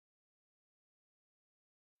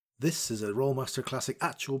This is a Rollmaster Classic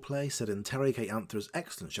actual play set in Terry K. Anther's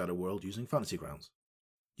excellent Shadow World using Fantasy Grounds.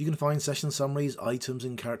 You can find session summaries, items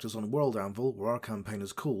and characters on World Anvil, where our campaign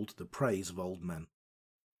is called The Praise of Old Men.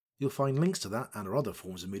 You'll find links to that and our other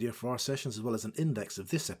forms of media for our sessions, as well as an index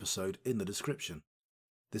of this episode in the description.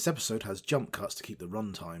 This episode has jump cuts to keep the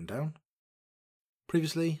runtime down.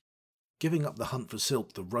 Previously, giving up the hunt for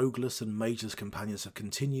Silk, the Rogueless and Mageless companions have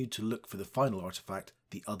continued to look for the final artifact,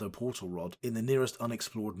 the Other Portal Rod, in the nearest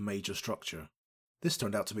unexplored major structure. This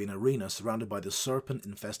turned out to be an arena surrounded by the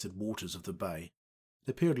serpent-infested waters of the bay.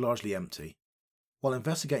 It appeared largely empty. While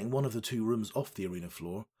investigating one of the two rooms off the arena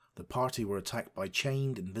floor, the party were attacked by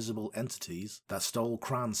chained, invisible entities that stole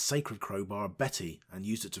Cran's sacred crowbar, Betty, and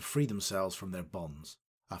used it to free themselves from their bonds.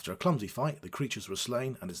 After a clumsy fight, the creatures were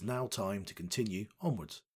slain, and it's now time to continue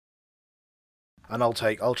onwards. And I'll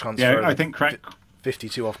transfer I think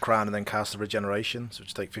 52 off Cran and then cast the regeneration, so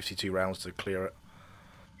it'll take 52 rounds to clear it.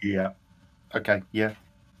 Yeah. Okay, yeah.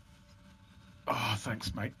 Oh,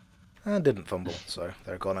 thanks, mate. And didn't fumble, so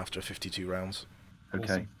they're gone after 52 rounds. Okay.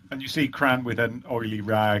 Awesome. And you see Cran with an oily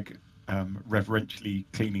rag reverentially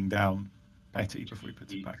cleaning down Betty before he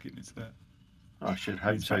puts it back in. It's there. I should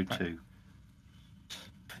hope so too.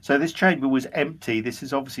 So this chamber was empty. This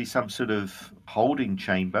is obviously some sort of holding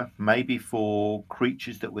chamber, maybe for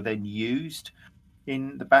creatures that were then used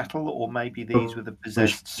in the battle, or maybe these were the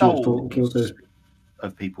possessed souls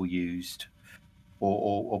of people used,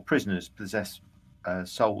 or prisoners, possessed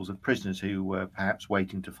souls of prisoners who were perhaps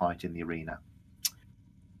waiting to fight in the arena.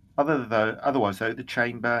 Otherwise, though, the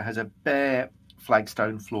chamber has a bare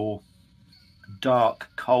flagstone floor, dark,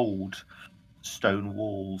 cold stone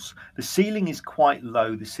walls. The ceiling is quite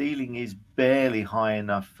low. The ceiling is barely high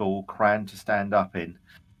enough for Cran to stand up in,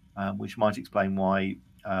 which might explain why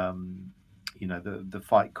the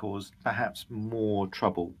fight caused perhaps more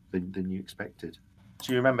trouble than you expected.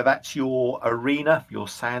 So you remember that's your arena, your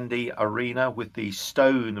sandy arena with the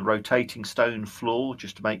rotating stone floor,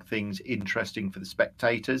 just to make things interesting for the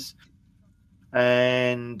spectators.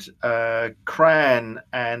 And Cran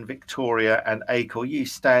and Victoria and Akel, you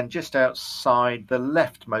stand just outside the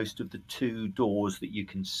leftmost of the two doors that you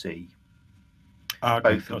can see.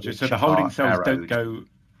 Both gotcha. So the holding cells don't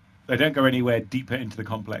go anywhere deeper into the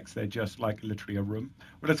complex. They're just like literally a room.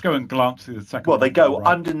 Well, let's go and glance through the second one. Well, they go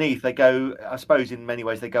underneath. They go, I suppose, in many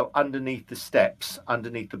ways, they go underneath the steps,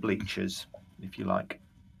 underneath the bleachers, if you like.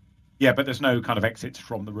 Yeah, but there's no kind of exits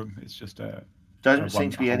from the room. It's just a... Doesn't seem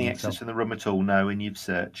to be any exits from the room at all, no, and you've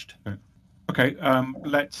searched. Okay,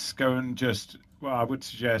 let's go and just... Well, I would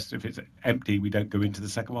suggest if it's empty, we don't go into the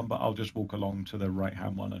second one, but I'll just walk along to the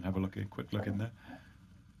right-hand one and have a quick look in there.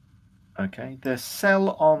 Okay, the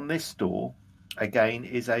cell on this door, again,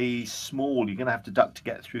 is a small... You're going to have to duck to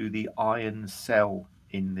get through the iron cell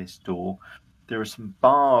in this door. There are some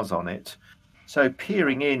bars on it. So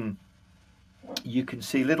peering in, you can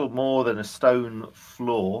see little more than a stone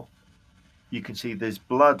floor. You can see there's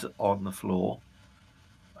blood on the floor,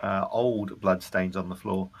 old blood stains on the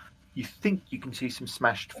floor. You think you can see some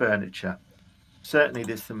smashed furniture. Certainly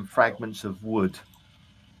there's some fragments of wood.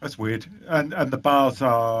 That's weird. And the bars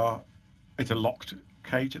are... It's a locked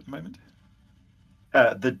cage at the moment?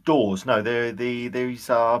 The doors, no, these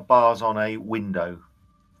are bars on a window.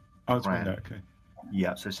 Oh, it's a window, okay.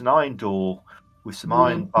 Yeah, so it's an iron door with some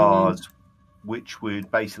iron bars, which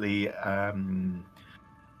would basically...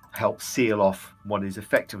 help seal off what is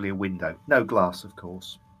effectively a window. No glass, of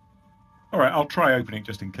course. All right, I'll try opening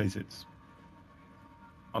just in case it's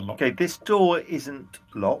unlocked. Okay, this door isn't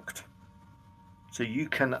locked, so you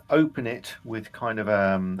can open it with kind of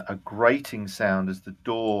a grating sound as the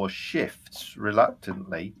door shifts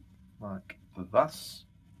reluctantly, like thus.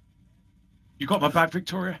 You got my back,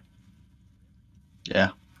 Victoria? Yeah.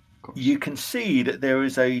 You can see that there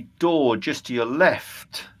is a door just to your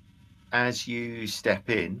left as you step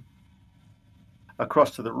in.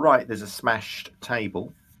 Across to the right, there's a smashed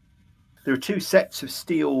table. There are two sets of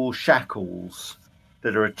steel shackles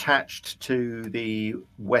that are attached to the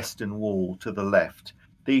western wall to the left.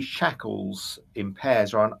 These shackles in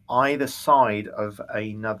pairs are on either side of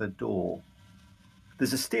another door.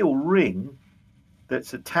 There's a steel ring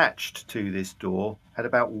that's attached to this door at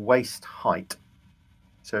about waist height.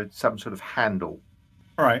 So it's some sort of handle.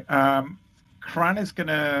 All right. Cran is going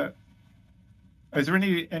to... Is there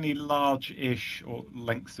any large-ish or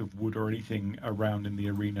lengths of wood or anything around in the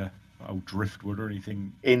arena? Or driftwood or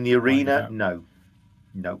anything? In the arena, no.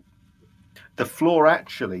 The floor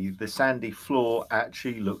the sandy floor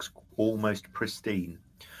actually looks almost pristine.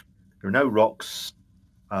 There are no rocks.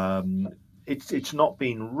 It's not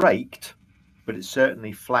been raked, but it's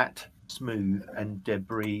certainly flat, smooth, and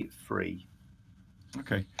debris-free.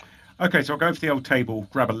 Okay. Okay, so I'll go for the old table,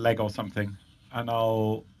 grab a leg or something, and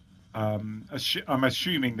I'll. I'm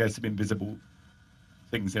assuming there's some invisible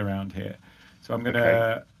things around here, so I'm going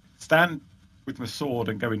to stand with my sword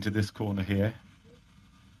and go into this corner here.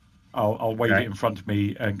 I'll wave it in front of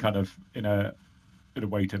me and kind of in a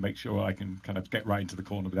way to make sure I can kind of get right into the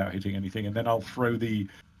corner without hitting anything, and then I'll throw the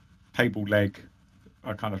table leg.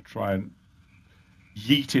 I kind of try and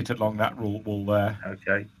yeet it along that wall there.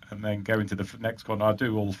 Okay. And then go into the next corner. I'll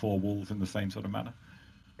do all 4 walls in the same sort of manner.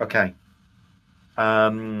 Okay.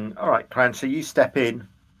 All right, Cran. So you step in.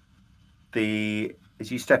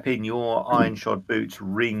 As you step in, your iron-shod boots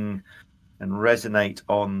ring and resonate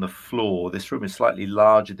on the floor. This room is slightly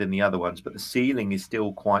larger than the other ones, but the ceiling is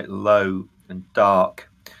still quite low and dark.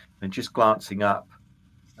 And just glancing up,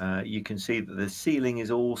 you can see that the ceiling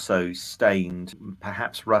is also stained,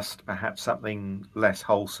 perhaps rust, perhaps something less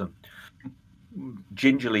wholesome.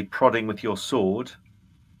 Gingerly prodding with your sword,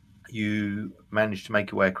 you manage to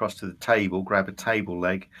make your way across to the table, grab a table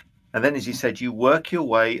leg, and then, as you said, you work your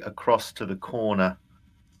way across to the corner,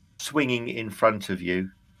 swinging in front of you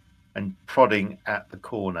and prodding at the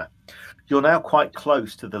corner. You're now quite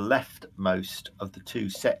close to the leftmost of the 2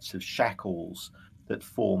 sets of shackles that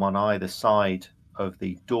form on either side of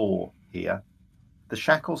the door here. The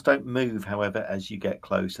shackles don't move, however, as you get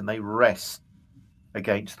close, and they rest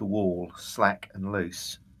against the wall, slack and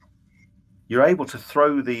loose. You're able to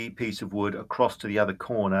throw the piece of wood across to the other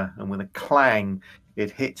corner, and with a clang, it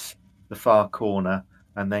hits the far corner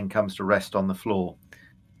and then comes to rest on the floor.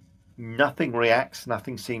 Nothing reacts,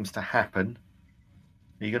 nothing seems to happen.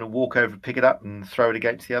 Are you going to walk over, pick it up, and throw it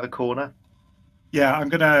against the other corner? Yeah, I've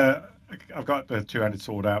got the 2-handed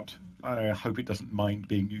sword out. I hope it doesn't mind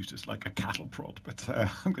being used as like a cattle prod, but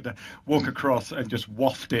I'm going to walk across and just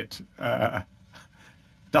waft it.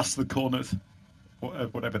 Dust the corners,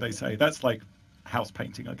 whatever they say. That's like house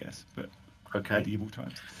painting, I guess, but medieval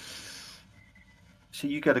times. So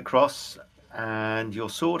you get across, and your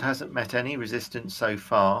sword hasn't met any resistance so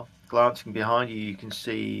far. Glancing behind you, you can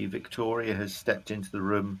see Victoria has stepped into the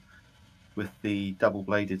room with the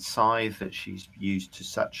double-bladed scythe that she's used to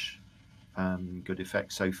such good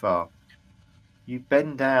effect so far. You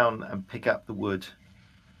bend down and pick up the wood,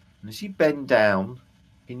 and as you bend down,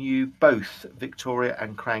 can you both, Victoria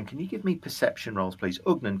and Cran, can you give me perception rolls, please?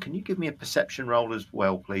 Ugnan, can you give me a perception roll as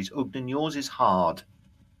well, please? Ugnan, yours is hard.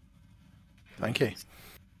 Thank you.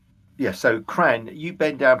 Yeah, so Cran, you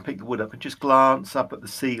bend down, pick the wood up, and just glance up at the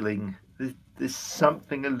ceiling. There's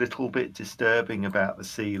something a little bit disturbing about the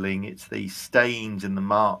ceiling. It's the stains and the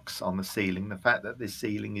marks on the ceiling. The fact that this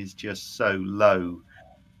ceiling is just so low.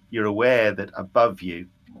 You're aware that above you,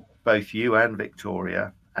 both you and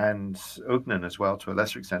Victoria, and Ugnan as well, to a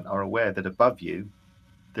lesser extent, are aware that above you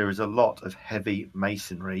there is a lot of heavy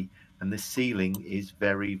masonry, and the ceiling is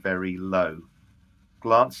very, very low.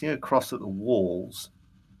 Glancing across at the walls,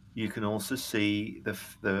 you can also see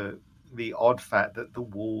the odd fact that the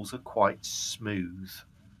walls are quite smooth.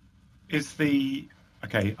 I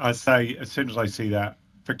say as soon as I see that,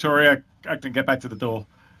 Victoria, I can get back to the door.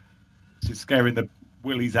 She's scaring the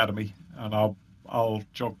willies out of me, and I'll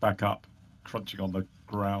jog back up, crunching on the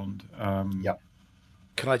ground. Yep.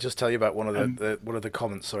 Can I just tell you about one of the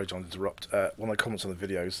comments? Sorry, John, to interrupt. One of the comments on the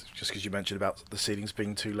videos, just because you mentioned about the ceilings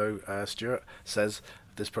being too low, Stuart says,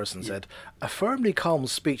 this person said, a firmly calm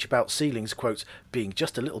speech about ceilings, quote, being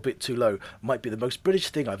just a little bit too low might be the most British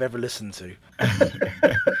thing I've ever listened to.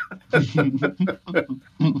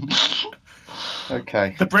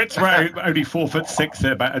 Okay. The Brits were only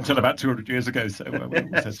 4'6" until about 200 years ago. So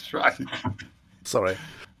that's right. Sorry.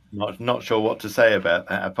 Not sure what to say about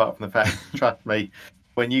that, apart from the fact, trust me,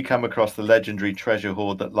 when you come across the legendary treasure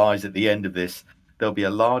hoard that lies at the end of this, there'll be a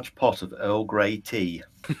large pot of Earl Grey tea.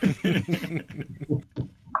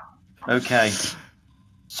 Okay.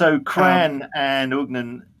 So Cran and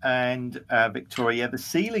Ugnan and Victoria, the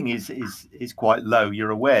ceiling is quite low.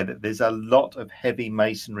 You're aware that there's a lot of heavy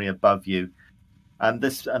masonry above you, and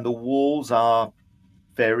the walls are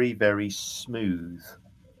very, very smooth.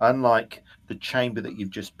 Unlike the chamber that you've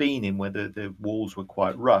just been in, where the walls were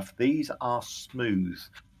quite rough, these are smooth,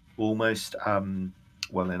 almost,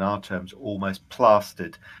 well, in our terms, almost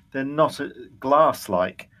plastered. They're not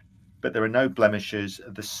glass-like, but there are no blemishes.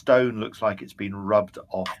 The stone looks like it's been rubbed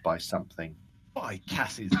off by something. By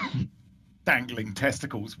Cass's dangling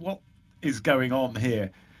testicles, what is going on here?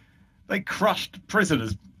 They crushed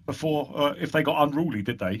prisoners before, if they got unruly,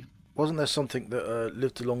 did they? Wasn't there something that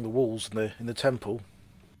lived along the walls in the temple?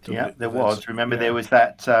 Yeah, there was. Remember, there was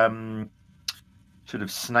that sort of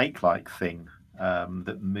snake-like thing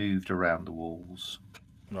that moved around the walls.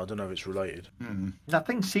 I don't know if it's related.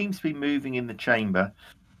 Nothing seems to be moving in the chamber,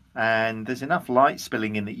 and there's enough light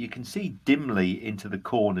spilling in that you can see dimly into the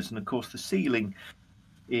corners. And of course, the ceiling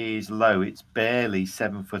is low; it's barely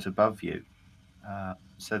 7 foot above you.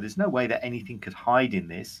 So there's no way that anything could hide in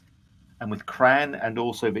this. And with Cran and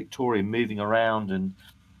also Victoria moving around and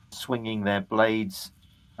swinging their blades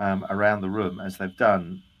around the room as they've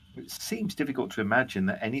done, it seems difficult to imagine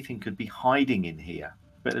that anything could be hiding in here.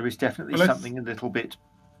 But there is definitely something a little bit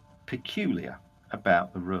peculiar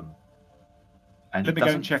about the room. And let it me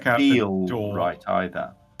go and check out the feel door. right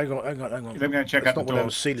either. Hang on. Let me go and check out the door.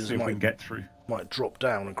 Those ceilings see if we can get through. Might drop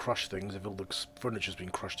down and crush things if all the furniture's been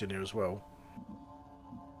crushed in here as well.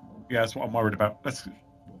 Yeah, that's what I'm worried about.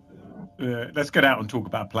 Let's get out and talk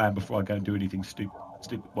about a plan before I go and do anything stupid.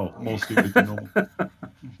 Well, more stupid than normal.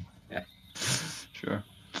 Yeah. Sure.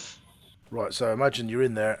 Right, so imagine you're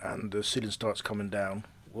in there and the ceiling starts coming down.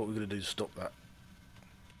 What are we going to do to stop that?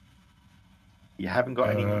 You haven't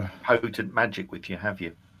got any potent magic with you, have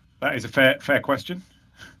you? That is a fair question.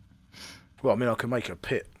 Well, I mean, I can make a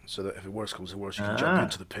pit so that if it worse comes to worse, you can jump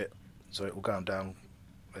into the pit. So it will go down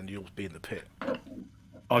and you'll be in the pit.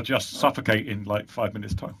 I'll just suffocate in like 5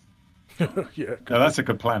 minutes' time. Yeah. No, that's a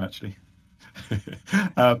good plan, actually.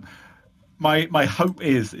 My hope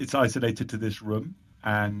is it's isolated to this room,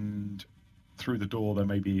 and through the door there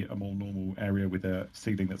may be a more normal area with a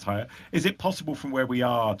ceiling that's higher. Is it possible from where we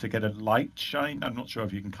are to get a light shine? I'm not sure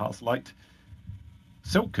if you can cast light.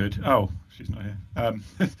 Silk could. Oh, she's not here.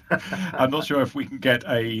 I'm not sure if we can get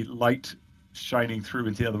a light shining through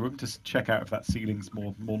into the other room to check out if that ceiling's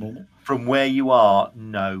more normal. From where you are,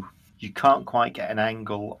 no. You can't quite get an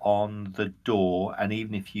angle on the door, and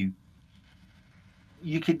even if you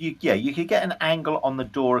could get an angle on the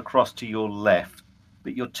door across to your left,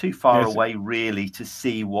 but you're too far away really to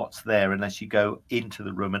see what's there unless you go into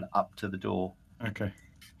the room and up to the door. Okay.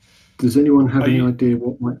 Does anyone have any idea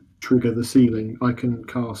what might trigger the ceiling? I can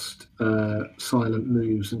cast silent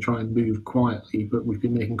moves and try and move quietly, but we've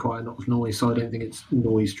been making quite a lot of noise, so I don't think it's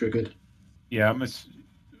noise triggered. Yeah,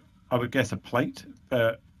 I would guess a plate,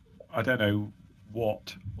 but I don't know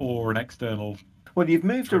what, or an external. Well, you've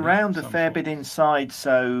moved around a fair bit inside,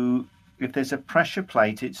 so if there's a pressure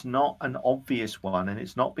plate, it's not an obvious one, and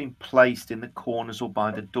it's not been placed in the corners or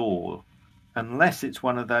by the door, unless it's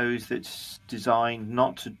one of those that's designed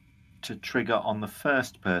not to trigger on the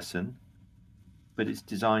first person, but it's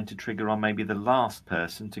designed to trigger on maybe the last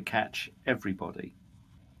person to catch everybody.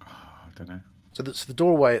 I don't know. So the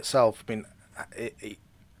doorway itself, I mean,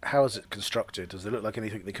 how is it constructed? Does it look like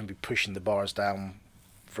anything that can be pushing the bars down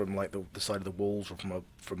from like the side of the walls or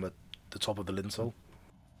from the top of the lintel?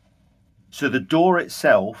 So the door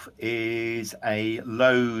itself is a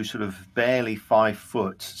low, sort of barely 5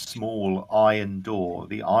 foot, small iron door.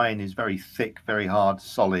 The iron is very thick, very hard,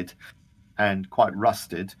 solid, and quite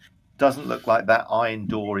rusted. Doesn't look like that iron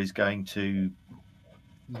door is going to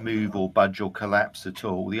move or budge or collapse at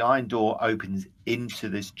all. The iron door opens into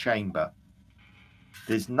this chamber.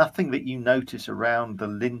 There's nothing that you notice around the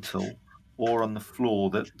lintel or on the floor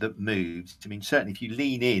that moves. I mean, certainly if you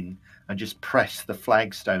lean in and just press the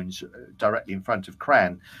flagstones directly in front of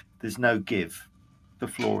Cran, there's no give. The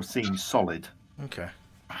floor seems solid. Okay.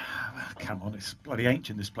 Come on, it's bloody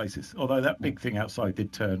ancient, this place is. Although that big thing outside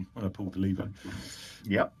did turn when I pulled the lever.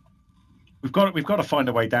 Yep. We've got to find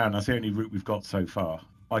a way down. That's the only route we've got so far.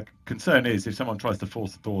 My concern is if someone tries to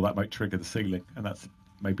force the door, that might trigger the ceiling, and that's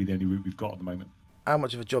maybe the only route we've got at the moment. How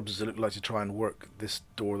much of a job does it look like to try and work this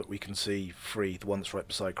door that we can see free, the one that's right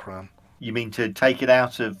beside Cran? You mean to take it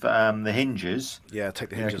out of the hinges? Yeah,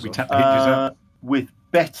 take the hinges off. Tap the hinges out? With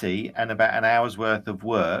Betty and about an hour's worth of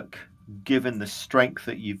work, given the strength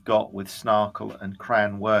that you've got with Snarkle and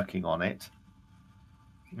Cran working on it,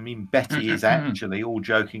 I mean, Betty is actually, all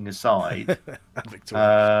joking aside... And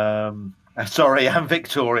Victoria. Sorry, and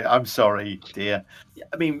Victoria. I'm sorry, dear.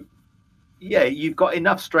 I mean, yeah, you've got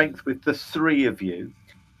enough strength with the three of you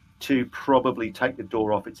to probably take the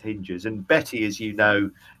door off its hinges. And Betty, as you know,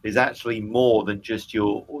 is actually more than just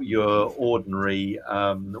your ordinary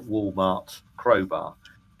Walmart crowbar.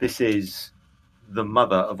 This is the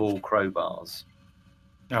mother of all crowbars.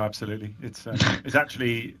 No, absolutely. It's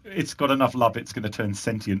actually, it's got enough love, it's going to turn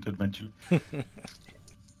sentient eventually.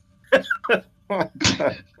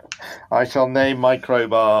 I shall name my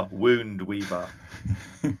crowbar Wound Weaver.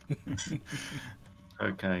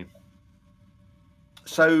 Okay.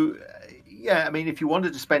 So, yeah, I mean, if you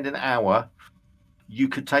wanted to spend an hour, you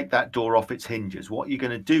could take that door off its hinges. What you're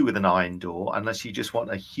going to do with an iron door, unless you just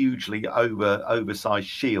want a hugely oversized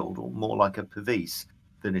shield, or more like a pavise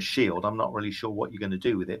than a shield, I'm not really sure what you're going to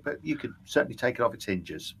do with it, but you could certainly take it off its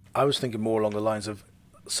hinges. I was thinking more along the lines of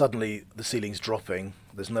suddenly the ceiling's dropping.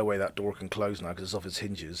 There's no way that door can close now because it's off its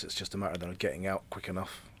hinges. It's just a matter of them getting out quick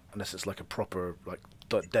enough, unless it's like a proper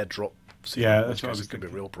dead drop ceiling. Yeah, that's what I was could be a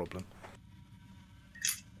thinking. real problem.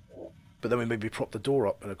 But then we maybe prop the door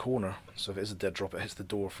up in a corner, so if it is a dead drop, it hits the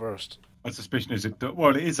door first. My suspicion is it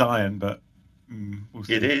is iron, but we'll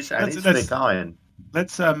see. It is, and it's thick iron.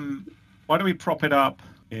 Let's why don't we prop it up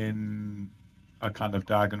in a kind of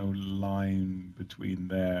diagonal line between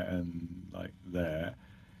there and like there,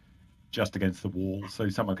 just against the wall, so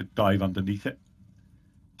someone could dive underneath it.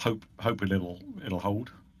 Hope it'll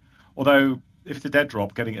hold. Although if it's a dead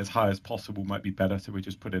drop, getting it as high as possible might be better. So we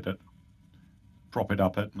just prop it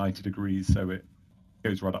up at 90 degrees, so it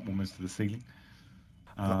goes right up almost to the ceiling.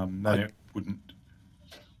 Then it wouldn't,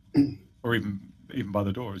 or even by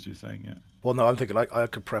the door, as you're saying, yeah. Well, no, I'm thinking I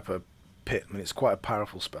could prep a pit. I mean, it's quite a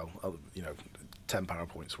powerful spell. 10 power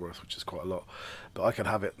points worth, which is quite a lot. But I could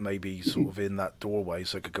have it maybe sort of in that doorway,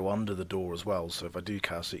 so it could go under the door as well. So if I do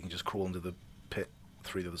cast it, you can just crawl into the pit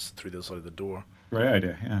through the other side of the door. Great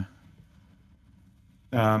idea,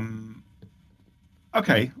 yeah.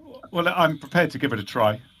 Okay, well, I'm prepared to give it a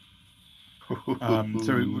try.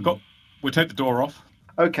 So we'll take the door off.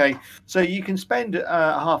 Okay, so you can spend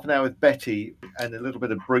half an hour with Betty and a little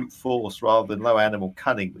bit of brute force rather than low animal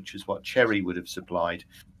cunning, which is what Cherry would have supplied.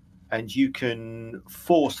 And you can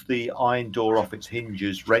force the iron door off its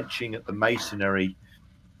hinges, wrenching at the masonry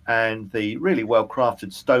and the really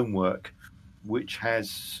well-crafted stonework, which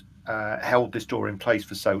has held this door in place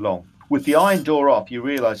for so long. With the iron door off, you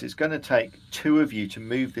realise it's going to take two of you to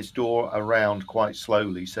move this door around quite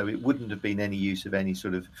slowly, so it wouldn't have been any use of any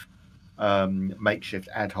sort of makeshift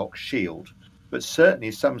ad hoc shield, but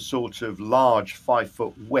certainly some sort of large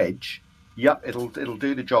 5-foot wedge. Yep, it'll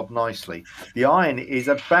do the job nicely. The iron is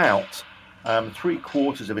about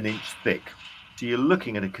 3/4 of an inch thick, so you're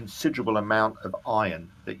looking at a considerable amount of iron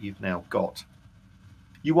that you've now got.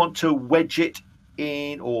 You want to wedge it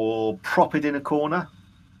in or prop it in a corner?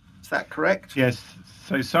 Is that correct? Yes.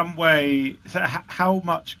 So some way. So how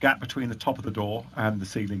much gap between the top of the door and the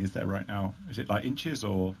ceiling is there right now? Is it like inches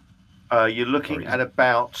or? You're looking at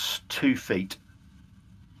about 2 feet.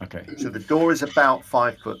 Okay. So the door is about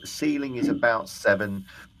 5 foot. The ceiling is about 7.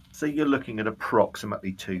 So you're looking at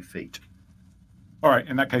approximately 2 feet. All right.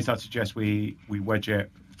 In that case, I'd suggest we wedge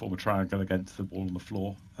it, form a triangle against the wall on the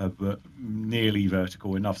floor, but nearly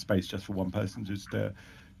vertical, enough space just for one person just to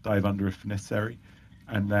dive under if necessary,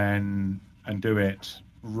 and do it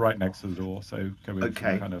right next to the door. So go in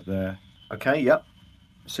from kind of there. Okay. Yep.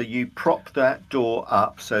 So you prop that door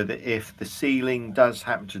up so that if the ceiling does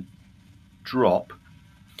happen to drop,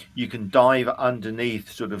 you can dive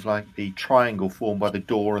underneath sort of like the triangle formed by the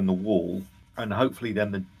door and the wall, and hopefully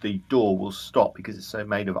then the door will stop because it's so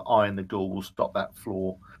made of iron. The door will stop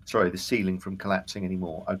the ceiling from collapsing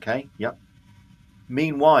anymore. Okay, yep.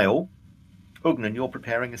 Meanwhile, Ugnan, you're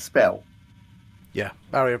preparing a spell. Yeah,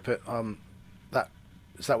 barrier pit.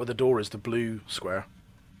 Is that where the door is? The blue square.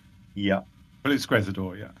 Yeah. Blue square's the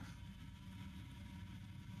door, yeah.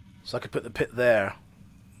 So I could put the pit there,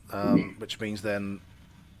 which means then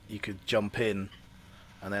you could jump in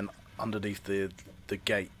and then underneath the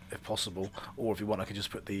gate if possible, or if you want I could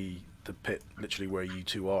just put the pit literally where you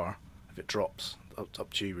two are if it drops.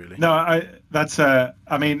 Up to you really. No,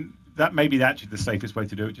 that may be actually the safest way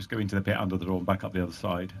to do it. Just go into the pit under the door and back up the other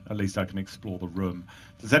side. At least I can explore the room.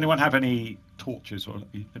 Does anyone have any torches? Or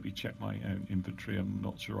let me check my own inventory. I'm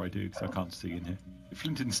not sure I do because I can't see in here.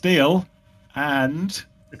 Flint and steel and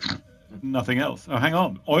nothing else. Oh, hang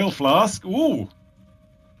on. Oil flask. Ooh.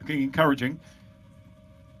 Looking encouraging.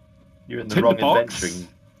 You're in the wrong adventuring.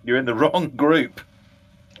 You're in the wrong group.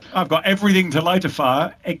 I've got everything to light a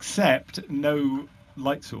fire except no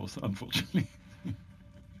light source, unfortunately.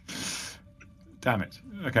 Damn it.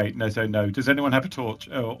 Okay, no. Does anyone have a torch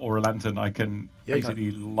or a lantern? I can basically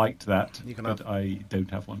light that, but I don't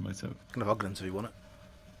have one myself. You can have Ugnan if you want it.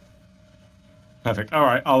 Perfect. All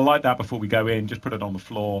right, I'll light that before we go in. Just put it on the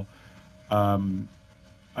floor, and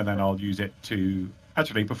then I'll use it to...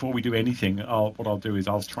 Actually, before we do anything, what I'll do is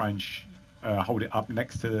I'll try and hold it up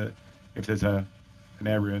next to if there's an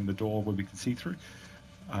area in the door where we can see through.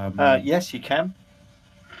 Yes, you can.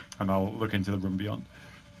 And I'll look into the room beyond.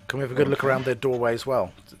 Can we have a good look around their doorway as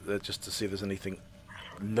well, just to see if there's anything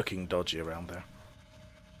looking dodgy around there?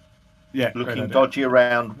 Yeah. Looking dodgy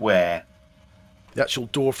around where? The actual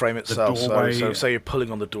door frame itself. So say you're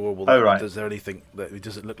pulling on the door. Right. Is there anything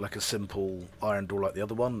does it look like a simple iron door like the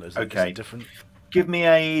other one? Is it different? Give me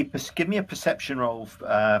a perception roll,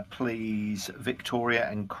 please, Victoria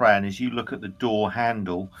and Cran, as you look at the door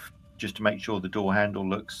handle, just to make sure the door handle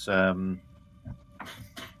looks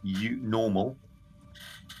normal.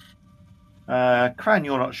 Cran,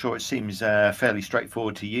 you're not sure. It seems fairly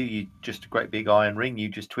straightforward to you. You just a great big iron ring. You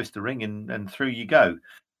just twist the ring and through you go.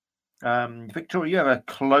 Victoria, you have a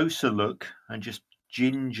closer look and just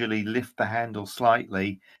gingerly lift the handle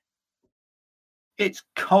slightly. It's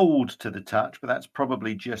cold to the touch, but that's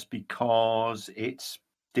probably just because it's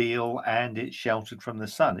steel and it's sheltered from the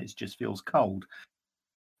sun. It just feels cold.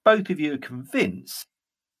 Both of you are convinced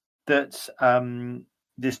that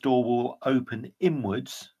this door will open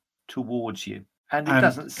inwards towards you, and it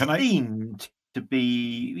doesn't seem to be.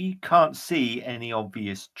 You can't see any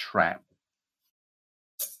obvious trap.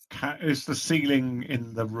 Is the ceiling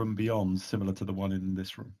in the room beyond similar to the one in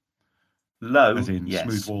this room? Low, as in yes.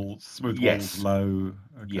 Smooth walls, low.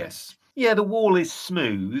 Okay. Yes. Yeah, the wall is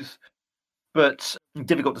smooth, but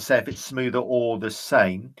difficult to say if it's smoother or the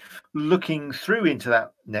same. Looking through into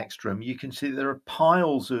that next room, you can see there are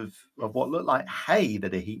piles of what look like hay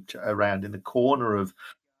that are heaped around in the corner of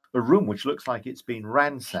a room which looks like it's been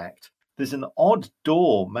ransacked. There's an odd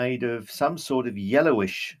door made of some sort of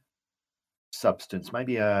yellowish substance,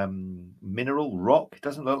 maybe mineral rock. It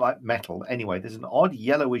doesn't look like metal. Anyway, there's an odd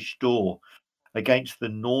yellowish door against the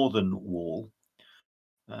northern wall.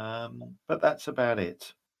 But that's about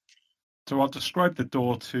it. So I'll describe the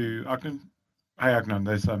door to Agnan. Hey, Agnan,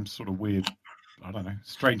 there's some sort of weird, I don't know,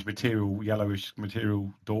 strange material, yellowish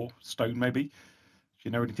material door, stone maybe. Do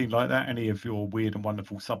you know anything like that? Any of your weird and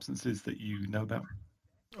wonderful substances that you know about?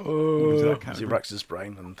 He racks his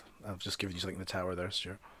brain, and I've just given you something in the tower there,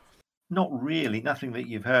 Stuart. Not really, nothing that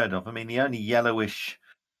you've heard of. I mean, the only yellowish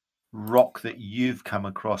rock that you've come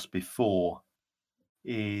across before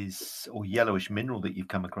or yellowish mineral that you've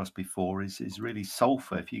come across before is really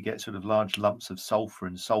sulfur. If you get sort of large lumps of sulfur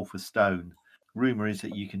and sulfur stone, rumor is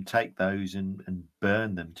that you can take those and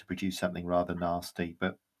burn them to produce something rather nasty.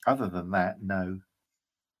 But other than that, no.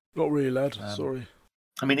 Not really, lad. Sorry.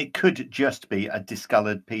 I mean, it could just be a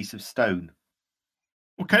discoloured piece of stone.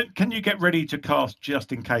 Well, can you get ready to cast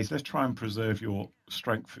just in case? Let's try and preserve your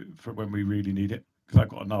strength for when we really need it, because I've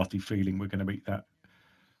got a nasty feeling we're going to meet that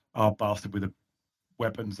bastard with the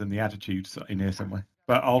weapons and the attitudes in here somewhere.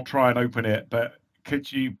 But I'll try and open it. But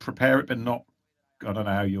could you prepare it, but not? I don't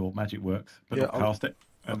know how your magic works, but not cast it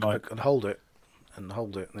and hold it, and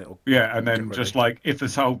it'll. Yeah, and then just like if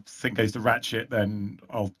this whole thing goes to rat shit, then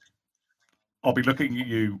I'll be looking at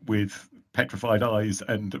you with petrified eyes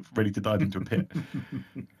and ready to dive into a pit.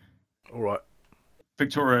 All right,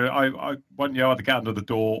 Victoria, I want you either get under the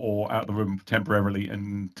door or out of the room temporarily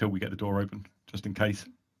until we get the door open, just in case.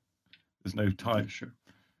 There's no time. Sure.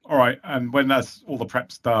 All right, and when that's all the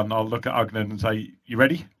prep's done, I'll look at Agnan and say, "You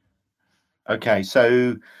ready?" Okay,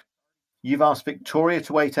 so you've asked Victoria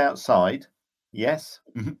to wait outside, yes?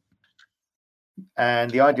 Mm-hmm.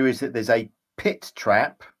 And the idea is that there's a pit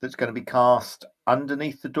trap that's going to be cast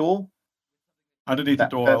underneath the door. Underneath the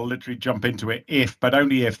door, I'll literally jump into it but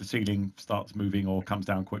only if the ceiling starts moving or comes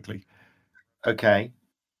down quickly. Okay.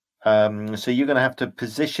 So you're going to have to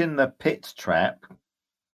position the pit trap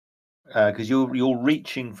because you're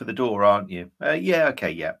reaching for the door, aren't you? Yeah.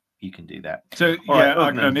 Okay. Yeah, you can do that. So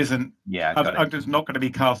Agnan isn't. Yeah, Agnan's not going to be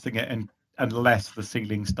casting it unless the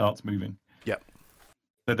ceiling starts moving. Yep.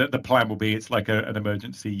 So the plan will be it's like an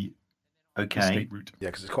emergency. Escape route. Yeah,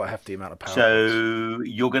 because it's quite a hefty amount of power. So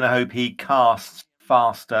you're going to hope he casts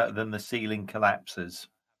faster than the ceiling collapses.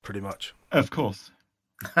 Pretty much. Of course.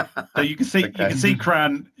 So you can see you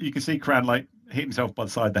can see Cran like hit himself by the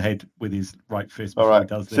side of the head with his right fist before he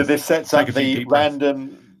does this. So this sets up the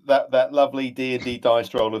random that lovely D&D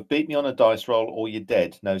dice roll of beat me on a dice roll or you're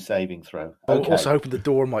dead. No saving throw. I'm also hoping the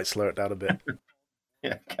door might slow it down a bit.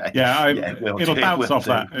 Okay. Yeah, it'll bounce off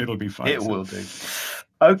that. It'll be fine. It will do.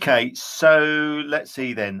 Okay, so let's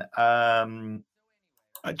see then.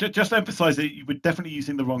 Just emphasise that you were definitely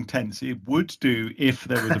using the wrong tense. It would do if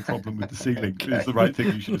there was a problem with the ceiling. Okay. It's the right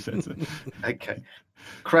thing you should have said. So. Okay.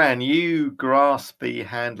 Cran, you grasp the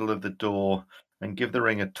handle of the door and give the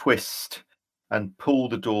ring a twist and pull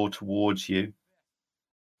the door towards you.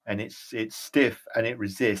 And it's stiff and it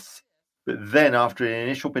resists. But then after an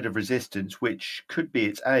initial bit of resistance, which could be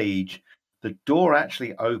its age, the door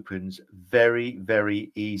actually opens very,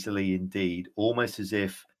 very easily indeed, almost as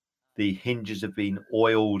if the hinges have been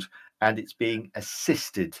oiled and it's being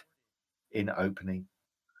assisted in opening.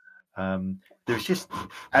 There's just,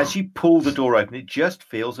 as you pull the door open, it just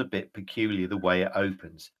feels a bit peculiar the way it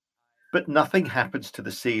opens. But nothing happens to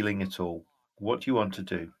the ceiling at all. What do you want to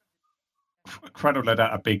do? Cran will let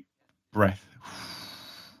out a big breath.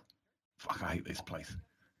 Fuck, I hate this place.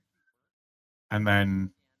 And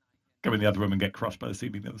then go in the other room and get crushed by the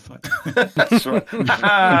ceiling the other side. That's right.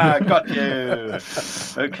 Got you.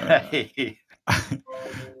 Okay.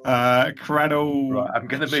 Cran Right, I'm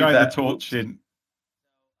going to move shine that. the torch in.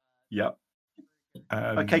 Yep.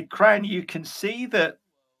 Okay, Cran, you can see that.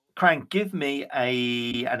 Cran, give me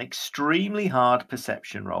an extremely hard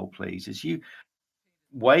perception roll, please, as you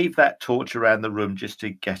wave that torch around the room just to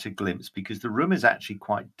get a glimpse, because the room is actually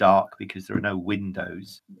quite dark because there are no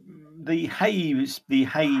windows. The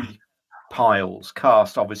hay piles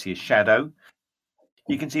cast obviously a shadow.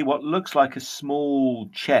 You can see what looks like a small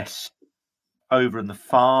chest over in the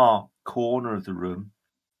far corner of the room.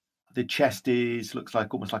 The chest looks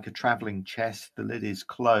like almost like a traveling chest. The lid is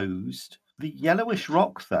closed. The yellowish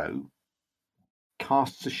rock, though,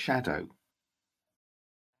 casts a shadow.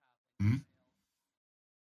 Hmm?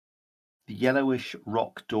 The yellowish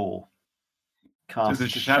rock door So casts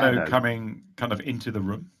there's a a shadow shadow. coming kind of into the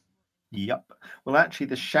room. Yep. Well, actually,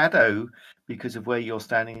 the shadow, because of where you're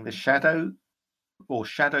standing, the shadow or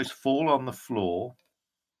shadows fall on the floor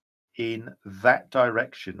in that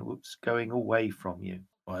direction. Whoops, going away from you.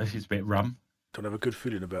 Well, this is a bit rum. Don't have a good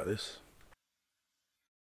feeling about this.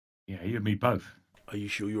 Yeah, you and me both. Are you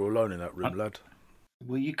sure you're alone in that room, lad?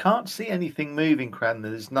 Well, you can't see anything moving, Cran.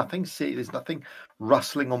 There's nothing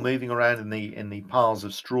rustling or moving around in the piles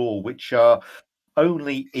of straw, which are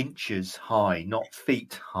only inches high, not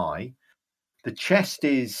feet high. The chest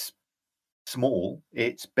is small.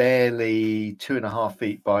 It's barely 2.5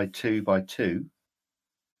 feet by 2 by 2.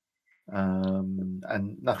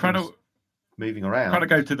 And nothing's moving around. Trying to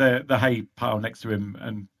go to the hay pile next to him,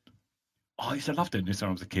 and I used to love doing this when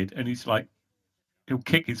I was a kid. And he's like, he'll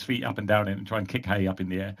kick his feet up and down it and try and kick hay up in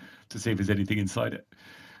the air to see if there's anything inside it.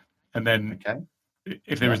 And then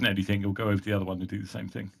if there isn't anything, he'll go over to the other one and do the same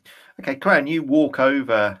thing. Okay, Cran, you walk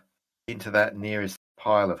over into that nearest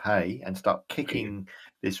pile of hay and start kicking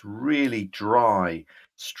this really dry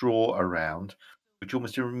straw around, which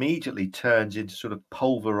almost immediately turns into sort of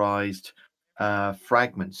pulverized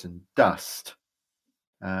fragments and dust.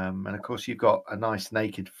 And of course, you've got a nice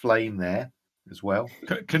naked flame there as well.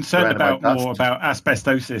 Concerned about more about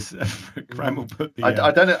asbestosis. Cran will put the.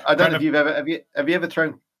 I don't know if you've ever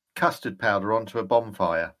thrown custard powder onto a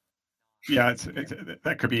bonfire. Yeah,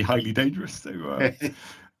 that could be highly dangerous. So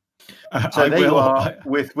there you are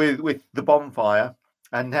with the bonfire,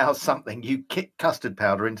 and now you kick custard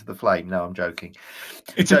powder into the flame. No, I'm joking.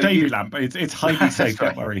 It's a daily lamp. It's highly safe.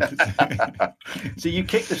 Don't worry. So you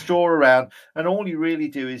kick the straw around, and all you really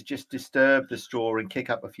do is just disturb the straw and kick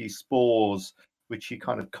up a few spores, which you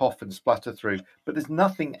kind of cough and splutter through. But there's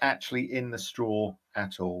nothing actually in the straw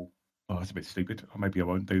at all. Oh, that's a bit stupid. Or maybe I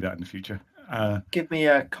won't do that in the future. Give me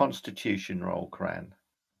a Constitution roll, Cran.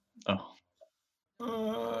 Oh.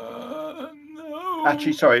 No.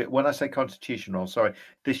 Actually, sorry. When I say Constitution roll, sorry,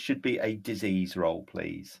 this should be a disease roll,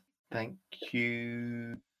 please. Thank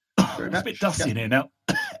you. It's a bit dusty in here now.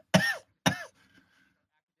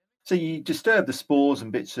 So you disturb the spores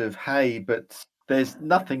and bits of hay, but there's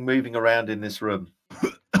nothing moving around in this room.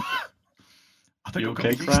 I think I've got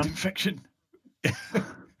a yeast infection.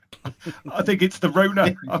 I think it's the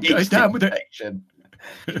Rona. I'm going down with it.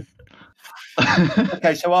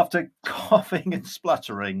 Okay, so after coughing and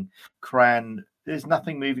spluttering, Cran, there's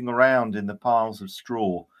nothing moving around in the piles of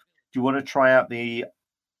straw. Do you want to try out the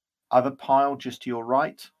other pile just to your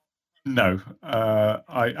right? No.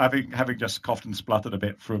 Having just coughed and spluttered a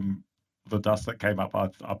bit from the dust that came up,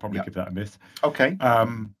 I'll probably give that a miss. Okay.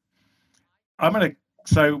 I'm gonna.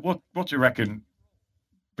 So what do you reckon,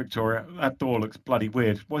 Victoria? That door looks bloody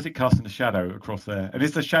weird. Why is it casting a shadow across there? And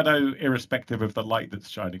is the shadow irrespective of the light that's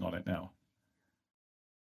shining on it now?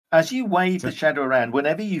 As you wave the shadow around,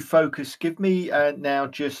 whenever you focus, give me now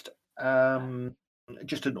just an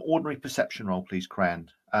ordinary perception roll, please, Cran.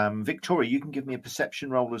 Victoria, you can give me a perception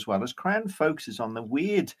roll as well, as Cran focuses on the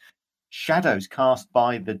weird shadows cast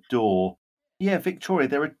by the door. Yeah, Victoria,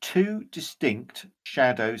 there are two distinct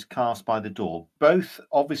shadows cast by the door. Both,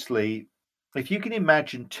 obviously, if you can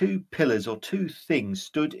imagine two pillars or two things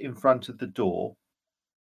stood in front of the door,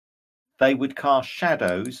 they would cast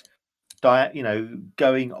shadows,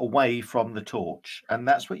 going away from the torch. And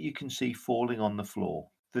that's what you can see falling on the floor.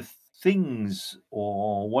 The things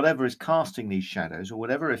or whatever is casting these shadows or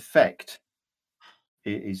whatever effect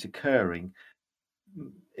is occurring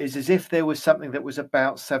is as if there was something that was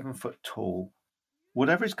about 7 foot tall.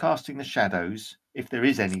 Whatever is casting the shadows, if there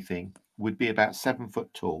is anything, would be about 7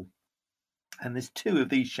 foot tall. And there's two of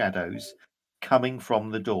these shadows coming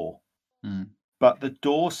from the door. But the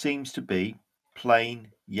door seems to be plain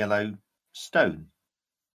yellow stone,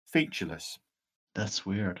 featureless. That's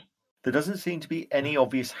weird. There doesn't seem to be any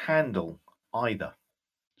obvious handle either.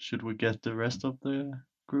 Should we get the rest of the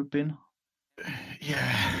group in?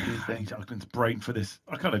 Yeah, do you I think? need Uglin's brain for this.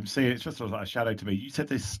 I can't even see it. It's just sort of like a shadow to me. You said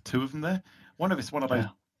there's two of them there. One of it's one of those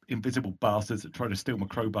invisible bastards that try to steal my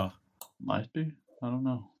crowbar. Might be. I don't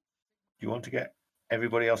know. Do you want to get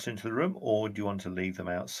everybody else into the room, or do you want to leave them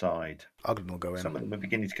outside? Uglin will go in. Some of them are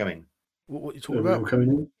beginning to come in. What are you talking Are we all about? coming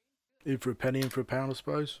in? In for a penny, in for a pound, I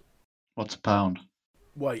suppose. What's a pound?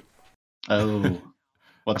 Wait. Oh.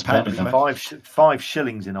 What's A pound penny of then? flesh. Five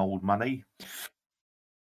shillings in old money.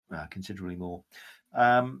 Considerably more.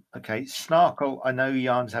 Okay, Snarkle. I know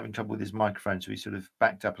Jan's having trouble with his microphone, so he sort of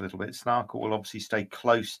backed up a little bit. Snarkle will obviously stay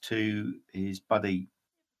close to his buddy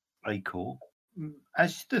Acor.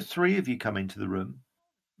 As the three of you come into the room,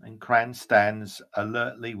 and Cran stands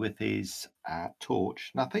alertly with his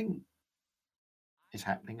torch, nothing is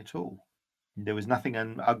happening at all. There was nothing,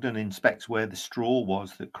 and Ugden inspects where the straw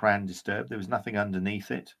was that Cran disturbed. There was nothing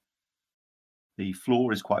underneath it. The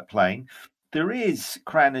floor is quite plain. There is,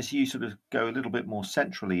 Cran, as you sort of go a little bit more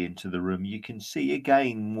centrally into the room, you can see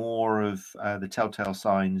again more of the telltale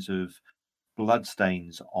signs of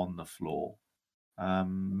bloodstains on the floor,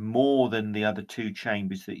 more than the other two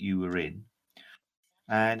chambers that you were in.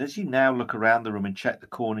 And as you now look around the room and check the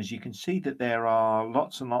corners, you can see that there are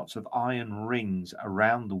lots and lots of iron rings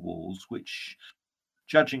around the walls, which,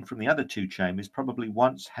 judging from the other two chambers, probably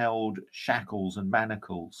once held shackles and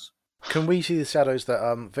manacles. Can we see the shadows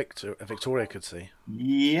that Victoria could see?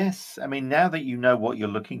 Yes. I mean, now that you know what you're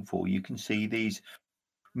looking for, you can see these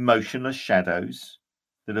motionless shadows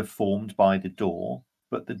that are formed by the door,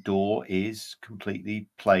 but the door is completely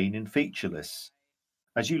plain and featureless.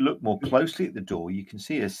 As you look more closely at the door, you can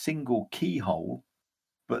see a single keyhole,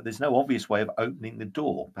 but there's no obvious way of opening the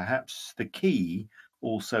door. Perhaps the key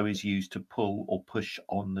also is used to pull or push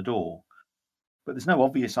on the door, but there's no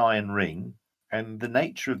obvious iron ring. And the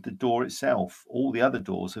nature of the door itself, all the other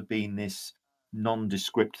doors have been this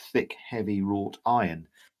nondescript, thick, heavy wrought iron.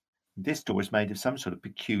 This door is made of some sort of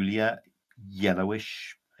peculiar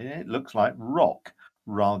yellowish, it looks like rock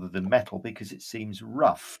rather than metal, because it seems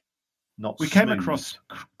rough. We came across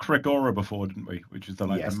Kregora before, didn't we? Which is the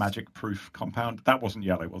magic-proof compound. That wasn't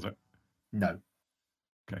yellow, was it? No.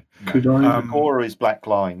 Okay. No. Could I? Kregora is black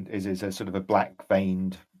lined. Is a sort of a black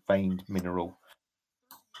veined mineral,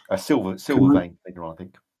 a silver veined mineral, I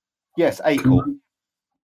think. Yes, Acor.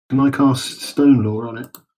 Can I cast Stone Law on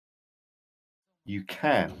it? You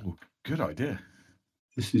can. Ooh, good idea.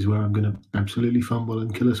 This is where I'm going to absolutely fumble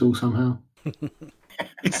and kill us all somehow.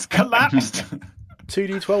 It's collapsed.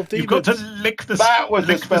 2d12 demons. You've got to lick the That was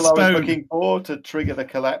the spell I was stone. looking for to trigger the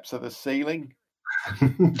collapse of the ceiling.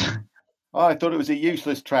 I thought it was a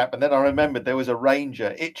useless trap, and then I remembered there was a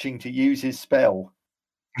ranger itching to use his spell.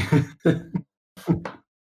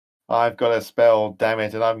 I've got a spell, damn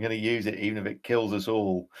it, and I'm going to use it even if it kills us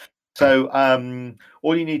all. So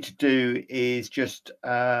all you need to do is just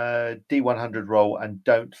D100 roll and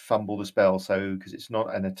don't fumble the spell. So because it's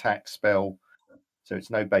not an attack spell, so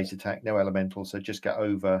it's no base attack, no elemental. So just get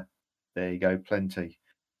over. There you go, plenty.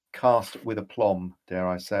 Cast with aplomb, dare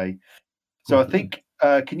I say. So I think,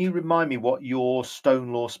 can you remind me what your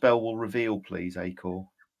Stone Law spell will reveal, please, Acor?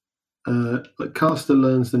 The caster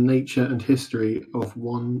learns the nature and history of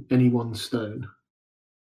any one stone.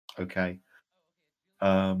 Okay.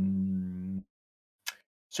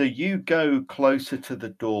 So you go closer to the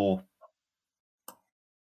door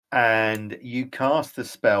and you cast the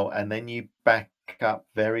spell, and then you back up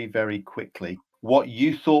very, very quickly. What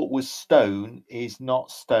you thought was stone is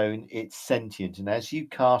not stone, it's sentient. And as you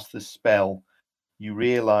cast the spell, you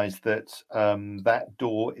realize that that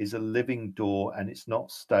door is a living door, and it's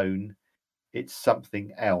not stone, it's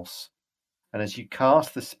something else. And as you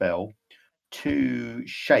cast the spell, two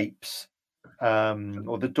shapes,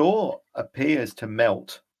 or the door appears to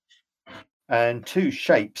melt, and two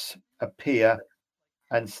shapes appear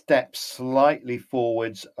and step slightly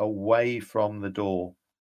forwards away from the door.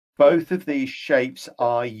 Both of these shapes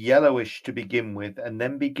are yellowish to begin with, and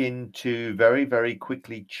then begin to very, very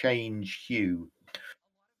quickly change hue.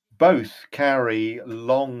 Both carry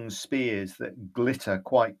long spears that glitter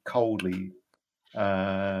quite coldly,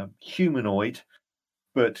 humanoid,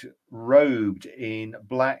 but robed in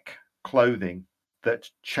black clothing that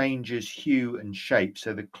changes hue and shape.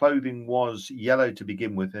 So the clothing was yellow to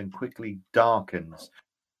begin with and quickly darkens.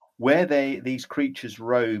 Where these creatures'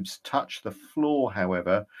 robes touch the floor,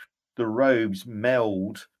 however, the robes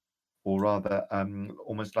meld, or rather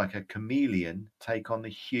almost like a chameleon, take on the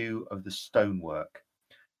hue of the stonework.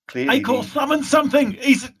 Clearly, Acor, summon something!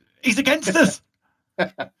 He's against us!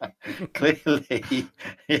 Clearly,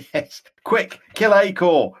 yes. Quick, kill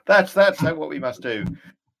Acor. That's what we must do.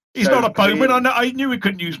 He's not a bowman. I knew he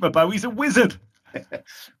couldn't use my bow. He's a wizard.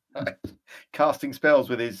 casting spells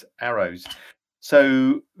with his arrows.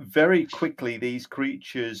 So very quickly, these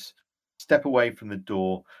creatures step away from the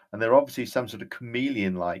door, and they're obviously some sort of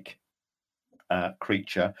chameleon-like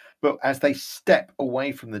creature. But as they step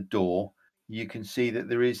away from the door, you can see that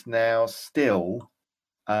there is now still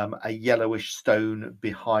a yellowish stone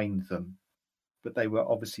behind them. But they were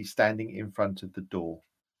obviously standing in front of the door.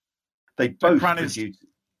 They both produce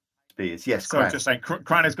spears. Yes, so just saying,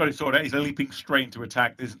 Cran has got his sword out. He's leaping straight into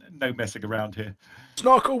attack. There's no messing around here.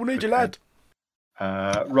 Snarkle, we need you, lad.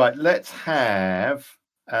 Right, let's have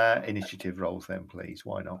initiative rolls then, please.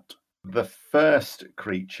 Why not? The first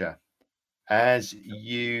creature, as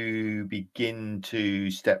you begin to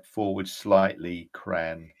step forward slightly,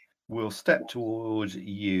 Cran, will step towards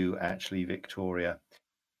you, actually, Victoria,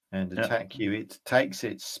 and attack you. It takes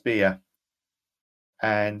its spear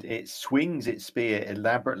and it swings its spear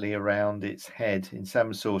elaborately around its head in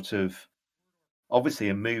some sort of, obviously,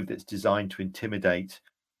 a move that's designed to intimidate,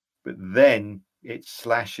 but then it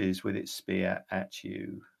slashes with its spear at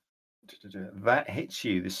you. That hits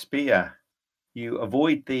you. The spear, you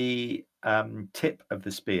avoid the tip of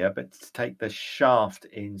the spear, but take the shaft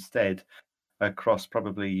instead across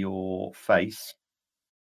probably your face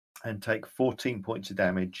and take 14 points of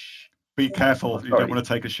damage. Be careful. You don't want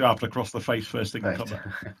to take a shaft across the face first thing in combat.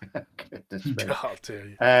 Goodness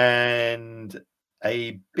me. And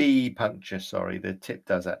a bee puncture. Sorry, the tip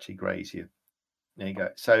does actually graze you. There you go.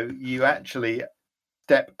 So you actually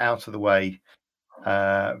step out of the way,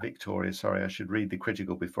 Victoria. Sorry, I should read the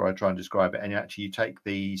critical before I try and describe it. And actually, you take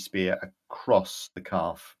the spear across the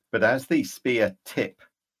calf. But as the spear tip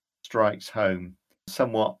strikes home,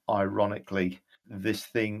 somewhat ironically, this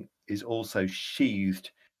thing is also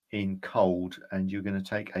sheathed in cold, and you're going to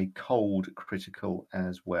take a cold critical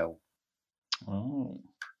as well. Oh.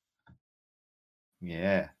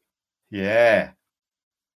 Yeah.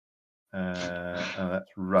 Oh, that's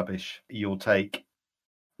rubbish. You'll take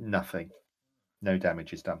nothing. No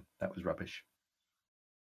damage is done. That was rubbish.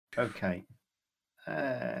 Okay.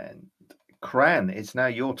 And Cran, it's now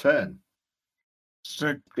your turn.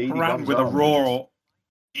 So Cran with a roar,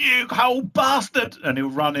 "You cold bastard!" And he'll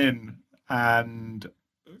run in and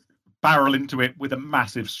barrel into it with a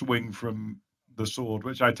massive swing from the sword,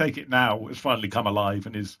 which I take it now has finally come alive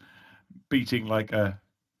and is beating like a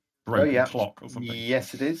broken clock or something.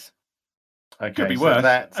 Yes, it is. Okay, could be worse.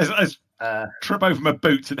 As trip over my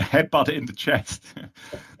boots and headbutt it in the chest.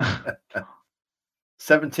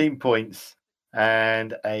 17 points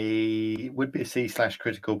and would be a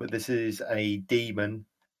C/critical, but this is a demon,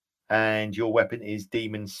 and your weapon is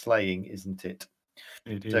demon slaying, isn't it?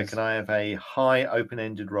 It is. So can I have a high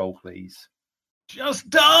open-ended roll, please? Just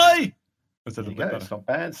die! That's a There little you bit go. better. It's not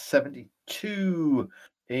bad. 72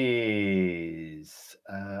 is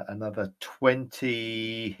another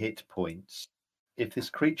 20 hit points. If this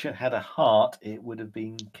creature had a heart, it would have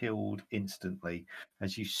been killed instantly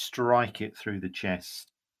as you strike it through the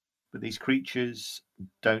chest. But these creatures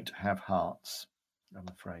don't have hearts, I'm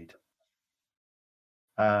afraid.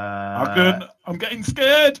 I'm getting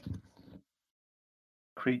scared.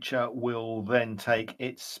 Creature will then take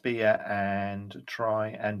its spear and try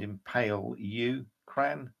and impale you,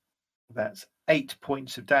 Cran. That's 8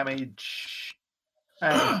 points of damage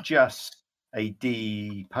and just a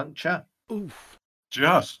D puncture. Oof.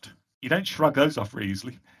 Just. You don't shrug those off very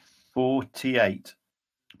easily. 48.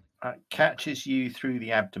 Catches you through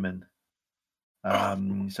the abdomen.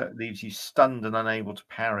 So it leaves you stunned and unable to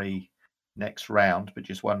parry next round, but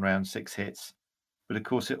just 1 round, 6 hits. But of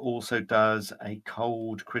course, it also does a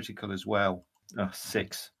cold critical as well.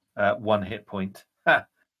 6. 1 hit point. Ha!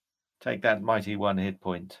 Take that mighty 1 hit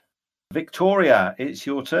point. Victoria, it's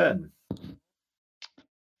your turn. Come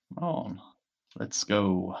on. Let's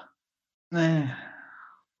go.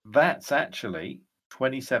 That's actually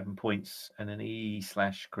 27 points and an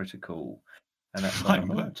E/critical. And that's on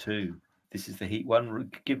number 2. This is the heat one.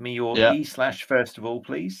 Give me your E/ first of all,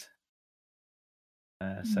 please.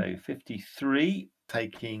 So 53,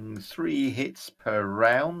 taking 3 hits per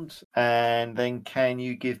round. And then can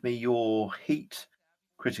you give me your heat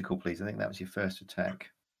critical, please? I think that was your first attack.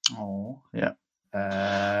 Oh, yeah.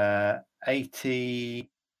 80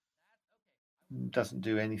 doesn't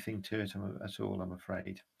do anything to it at all, I'm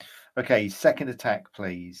afraid. Okay, second attack,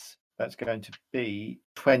 please. That's going to be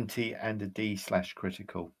 20 and a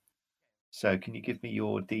D/critical. So can you give me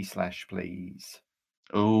your D/, please?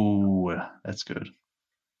 Oh, that's good.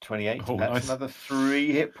 28. Oh, That's nice. another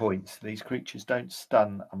 3 hit points. These creatures don't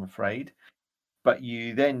stun, I'm afraid. But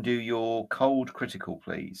you then do your cold critical,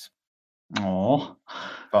 please. Oh,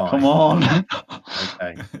 5. come on.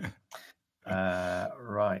 Okay.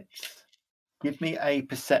 Right. Give me a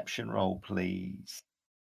perception roll, please.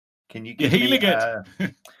 Can you You're give me healing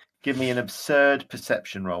it. give me an absurd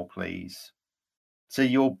perception roll, please? So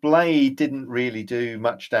your blade didn't really do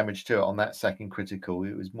much damage to it on that second critical.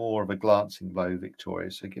 It was more of a glancing blow,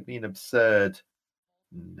 Victoria. So give me an absurd.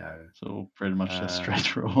 No. So pretty much a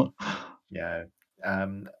straight roll. Yeah.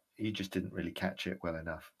 You just didn't really catch it well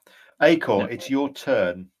enough. Acor, it's your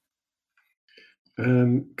turn.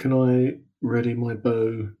 Can I ready my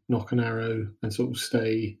bow, knock an arrow, and sort of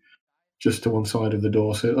stay just to one side of the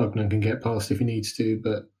door so Ugnan can get past if he needs to,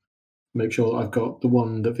 but make sure that I've got the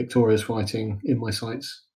one that Victoria's fighting in my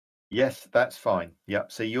sights? Yes, that's fine.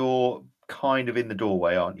 Yep. So you're kind of in the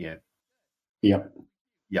doorway, aren't you? Yep.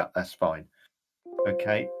 Yeah, that's fine.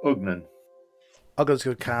 Okay, Ugnan. Ugnan's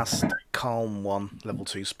going to cast Calm 1, level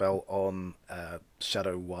 2 spell on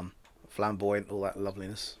Shadow 1. Flamboyant, all that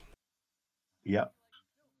loveliness. Yep.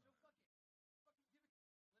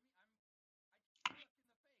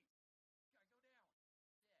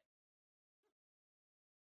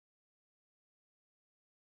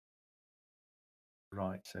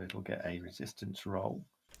 Right, so it'll get a resistance roll.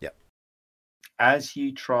 Yep. As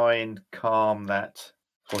you try and calm that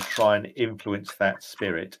or try and influence that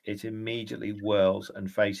spirit, it immediately whirls and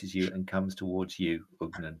faces you and comes towards you,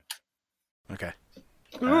 Ugnan. Okay.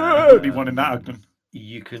 Be one in that, Ogden.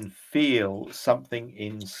 You can feel something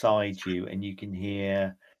inside you, and you can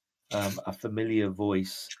hear a familiar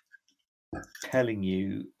voice telling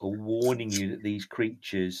you or warning you that these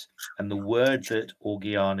creatures, and the word that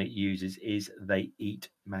Orgiana uses is they eat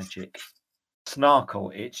magic.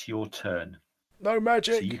 Snarkle, it's your turn. No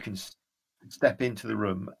magic! So you can step into the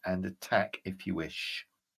room and attack if you wish.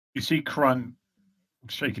 You see Kran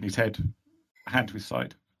shaking his head, hand to his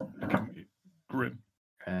side, looking grim.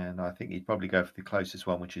 And I think he'd probably go for the closest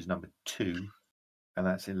one, which is number 2. And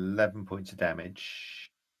that's 11 points of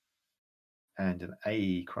damage. And an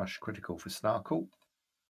A crush critical for Snarkle.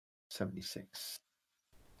 76.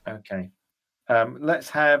 Okay.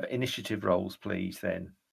 Let's have initiative rolls, please,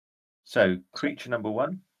 then. So, creature number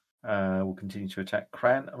 1 will continue to attack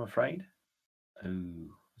Kran, I'm afraid.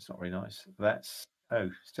 Oh, it's not very nice. That's,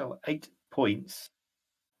 still 8 points.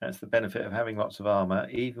 That's the benefit of having lots of armor.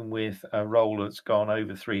 Even with a roll that's gone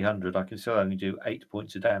over 300, I can still only do 8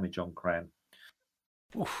 points of damage on Kran.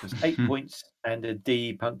 There's 8 points and a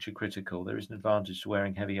D puncture critical. There is an advantage to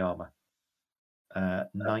wearing heavy armor.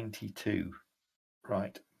 92.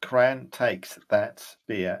 Right. Kran takes that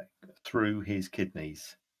spear through his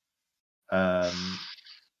kidneys.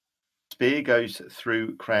 Spear goes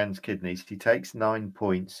through Kran's kidneys. He takes 9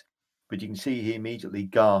 points, but you can see he immediately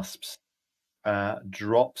gasps,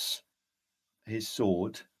 drops his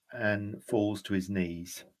sword, and falls to his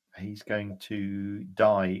knees. He's going to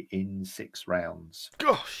die in 6 rounds.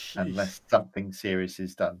 Gosh! Unless something serious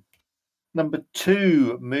is done. Number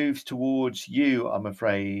 2 moves towards you, I'm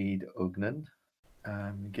afraid, Ugnan,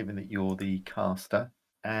 given that you're the caster.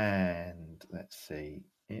 And let's see,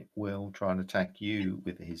 it will try and attack you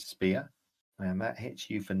with his spear. And that hits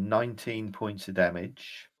you for 19 points of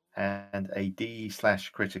damage and a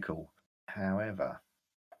D/critical. However,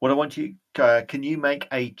 what I want you, can you make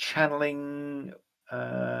a channeling?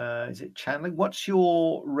 Is it channeling? What's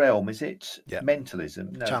your realm? Is it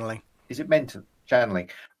mentalism? No. Channeling. Is it mental? Channeling.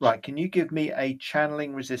 Right. Can you give me a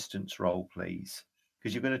channeling resistance roll, please?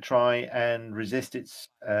 Because you're going to try and resist its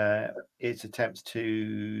attempts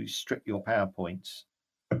to strip your power points,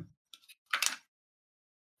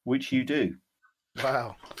 which you do.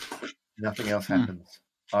 Wow. Nothing else happens.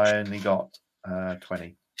 I only got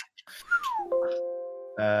 20.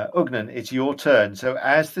 Ugnan, it's your turn. So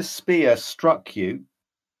as the spear struck you,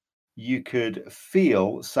 you could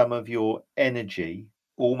feel some of your energy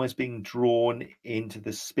almost being drawn into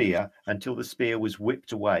the spear until the spear was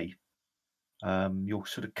whipped away. You're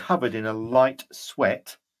sort of covered in a light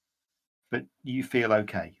sweat, but you feel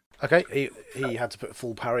okay. Okay, he had to put a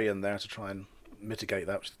full parry in there to try and mitigate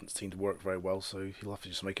that, which didn't seem to work very well, so he'll have to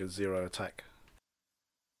just make a 0 attack.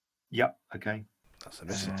 Yep, okay. That's a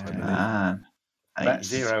miss, I believe. That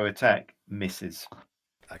 0 attack misses.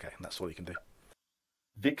 Okay, that's all you can do.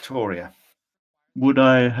 Victoria. Would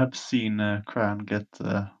I have seen Kran get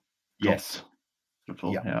Yes.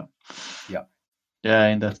 Yeah. Yeah. Yeah,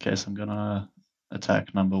 in that case, I'm going to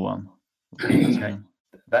attack number 1. Okay.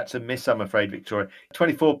 That's a miss, I'm afraid, Victoria.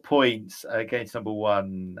 24 points against number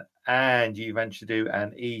 1, and you managed to do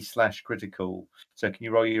an E/critical. So can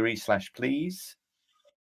you roll your E/, please?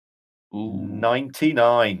 Ooh.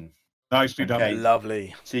 99. Nicely done. Okay.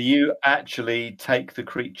 Lovely. So you actually take the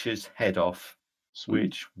creature's head off, Sweet.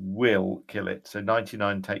 which will kill it. So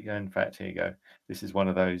 99 take. In fact, here you go. This is one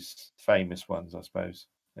of those famous ones, I suppose.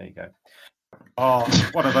 There you go. Oh,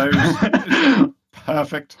 one of those.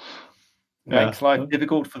 Perfect. Makes life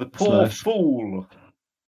difficult for the poor nice. fool.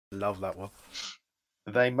 Love that one.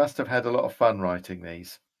 They must have had a lot of fun writing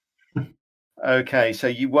these. Okay, so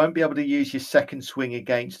you won't be able to use your second swing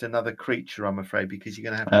against another creature, I'm afraid, because you're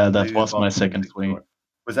going to have to That move was my on second Victoria. swing.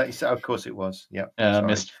 Was that your? Of course it was. Yeah. Yeah, I sorry.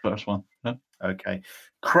 missed the first one. Yeah. Okay.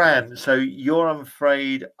 Cran, so you're, I'm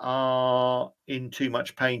afraid, are in too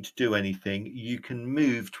much pain to do anything. You can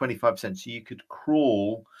move 25%, so you could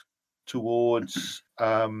crawl towards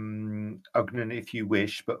Ugnan if you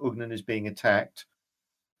wish, but Ugnan is being attacked.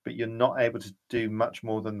 But you're not able to do much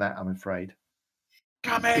more than that, I'm afraid.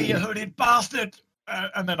 Come here, you hooded bastard!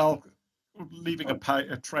 And then I'll, leaving a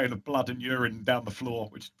trail of blood and urine down the floor,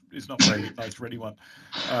 which is not very nice for anyone.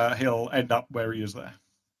 He'll end up where he is there.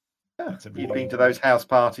 That's You've everything. been to those house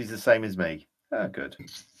parties the same as me. Oh, good.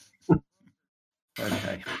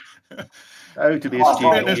 Okay. Oh, to be a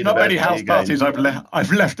student. There's at not many university house again. parties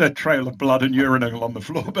I've left a trail of blood and urine along the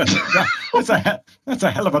floor, but that's a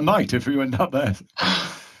hell of a night if you end up there.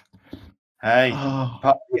 Hey, Oh,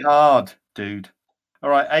 party hard, dude. All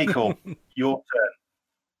right, Acorn, your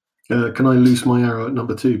turn. Can I loose my arrow at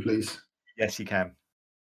number 2, please? Yes, you can.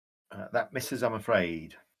 That misses, I'm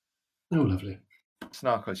afraid. Oh, lovely.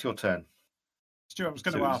 Snarkle, it's your turn. Stuart, I was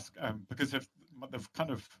going to ask, because of the kind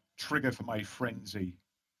of trigger for my frenzy.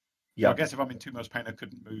 Yeah. So I guess if I'm in too much pain, I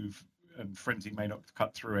couldn't move, and frenzy may not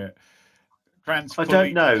cut through it. Cran's I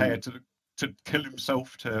fully don't know. prepared to kill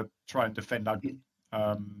himself to try and defend Ugnan.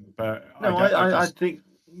 But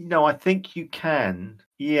No, I think you can.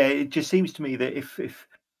 Yeah, it just seems to me that if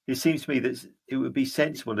it seems to me that it would be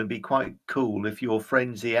sensible and be quite cool if your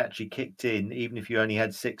frenzy actually kicked in, even if you only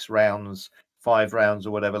had 6 rounds, 5 rounds,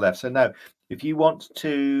 or whatever left. So no, if you want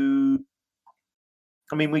to,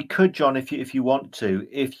 I mean, we could, John, if you want to,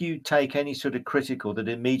 if you take any sort of critical that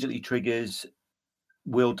immediately triggers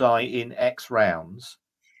will die in X rounds,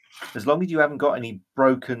 as long as you haven't got any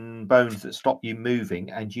broken bones that stop you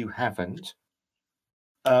moving, and you haven't,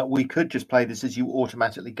 we could just play this as you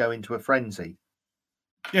automatically go into a frenzy.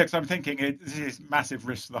 Yeah, because I'm thinking this is massive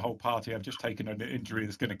risk to the whole party. I've just taken an injury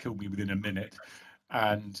that's going to kill me within a minute,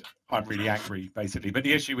 and I'm really angry, basically. But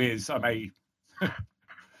the issue is,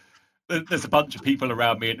 there's a bunch of people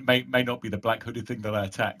around me, and it may not be the black hooded thing that I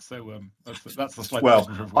attack. So that's the slight. Well,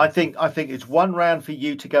 I think it's 1 round for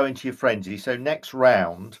you to go into your frenzy. So next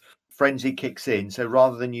round, frenzy kicks in. So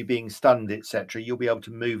rather than you being stunned, etc., you'll be able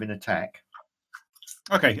to move and attack.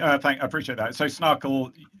 Okay, I appreciate that. So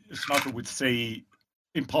Snarkle would see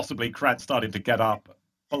impossibly Cran starting to get up,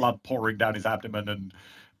 blood pouring down his abdomen and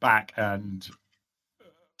back, and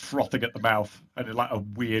frothing at the mouth, and like a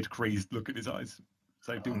weird crazed look in his eyes.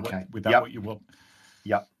 So do with that what you want.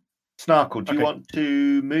 Yep. Snarkle, do you want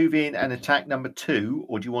to move in and attack number 2,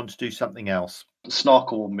 or do you want to do something else?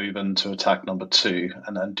 Snarkle will move in to attack number 2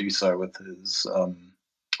 and then do so with his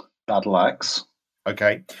battle axe.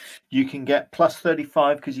 Okay. You can get plus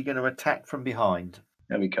 35 because you're going to attack from behind.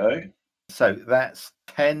 There we go. So that's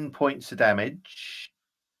 10 points of damage.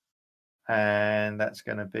 And that's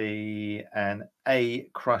going to be an A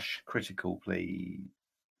crush critical, please.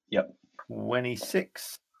 Yep.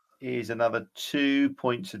 26 is another 2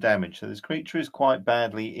 points of damage. So this creature is quite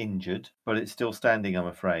badly injured, but it's still standing, I'm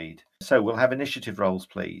afraid. So we'll have initiative rolls,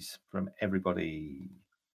 please, from everybody.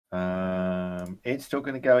 It's still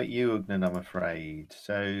going to go at you, Ugnan, I'm afraid.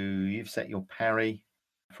 So you've set your parry.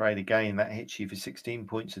 Afraid again, that hits you for 16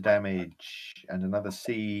 points of damage and another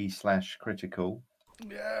C/critical.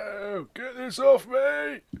 No, get this off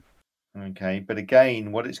me! Okay, but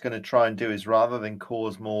again, what it's going to try and do is rather than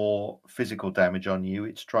cause more physical damage on you,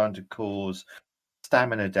 it's trying to cause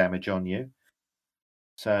stamina damage on you.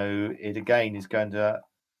 So it again is going to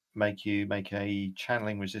make you make a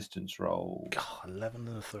channeling resistance roll. God, 11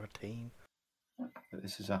 and a 13.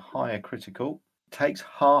 This is a higher critical. Takes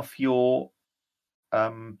half your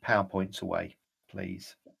power points away,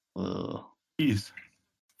 please. Yes.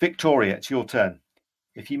 Victoria, it's your turn.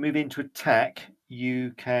 If you move into attack,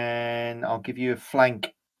 you can. I'll give you a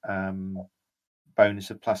flank bonus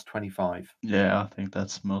of plus 25. Yeah, I think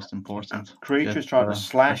that's most important. Creature is trying to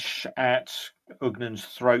slash at Ugnan's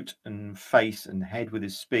throat and face and head with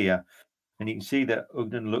his spear, and you can see that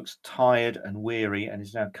Ugnan looks tired and weary and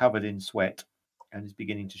is now covered in sweat and is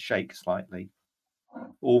beginning to shake slightly,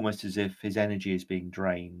 almost as if his energy is being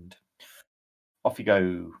drained. Off you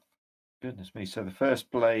go. Goodness me. So the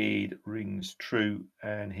first blade rings true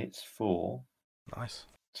and hits 4. Nice.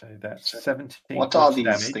 So that's 17 What are points these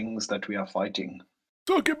damage. things that we are fighting?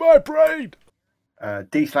 Stuck in my brain!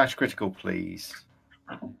 D/critical, please.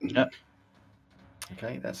 Yep.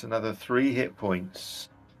 Okay, that's another 3 hit points.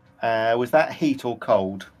 Was that heat or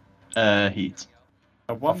cold? Heat.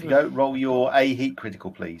 Off you go. Roll your A heat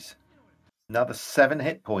critical, please. Another 7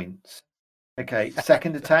 hit points. Okay,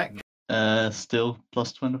 second attack. Still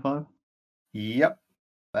plus 25. Yep,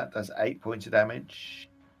 that does 8 points of damage.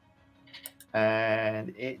 And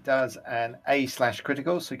it does an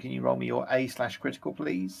A/critical. So can you roll me your A/critical,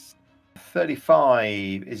 please?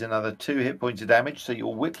 35 is another 2 hit points of damage. So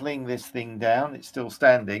you're whittling this thing down. It's still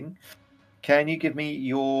standing. Can you give me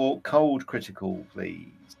your cold critical,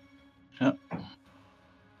 please? Yep.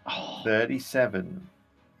 37.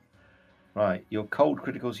 Right, your cold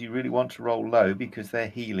criticals you really want to roll low because they're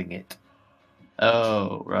healing it.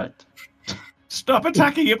 Oh, right. Stop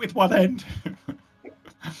attacking it with one end.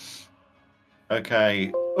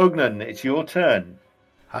 Okay, Ugnan, it's your turn.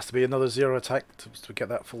 Has to be another 0 attack to get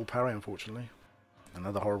that full parry, unfortunately.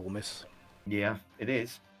 Another horrible miss. Yeah, it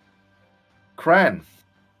is. Cran.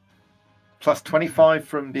 Plus 25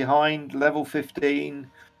 from behind, level 15.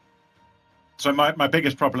 So my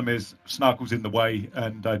biggest problem is Snarkle's in the way,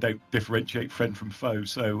 and I don't differentiate friend from foe.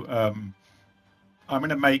 So I'm going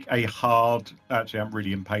to make a hard, actually I'm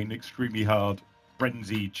really in pain, extremely hard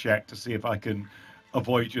frenzy check to see if I can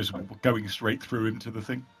avoid just going straight through into the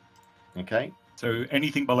thing. Okay. So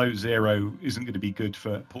anything below 0 isn't going to be good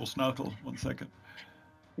for poor Snarkle. 1 second.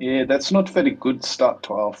 Yeah, that's not very good start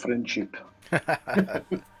to our friendship.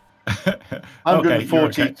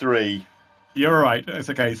 143. You're right. It's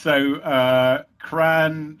okay. So,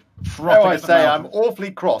 Cran. Oh, I say I'm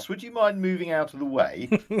awfully cross. Would you mind moving out of the way?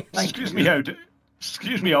 Excuse me,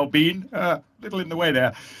 old bean. Little in the way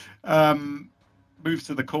there. Moves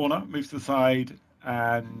to the corner, moves to the side,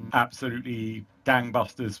 and absolutely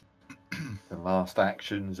gangbusters. The last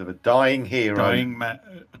actions of a dying hero. Dying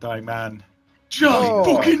man. Just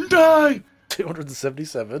fucking die!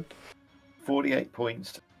 277. 48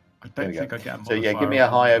 points. I don't think I get a So yeah, modifier give me a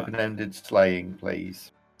on high that. open-ended slaying,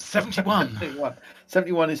 please. 71.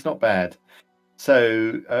 71 is not bad.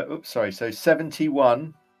 So, so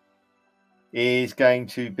 71 is going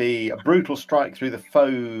to be a brutal strike through the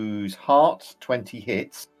foe's heart, 20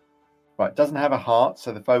 hits. Right, doesn't have a heart,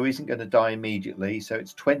 so the foe isn't going to die immediately. So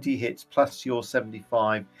it's 20 hits plus your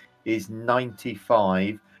 75 is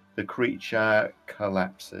 95. The creature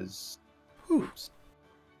collapses. Whew.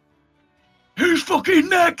 Who's fucking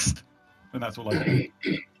next? And that's all I do.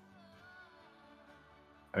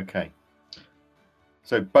 Okay.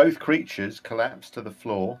 So both creatures collapse to the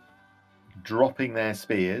floor, dropping their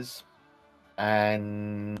spears.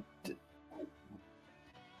 And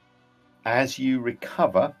as you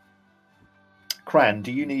recover, Cran,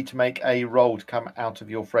 do you need to make a roll to come out of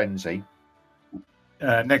your frenzy?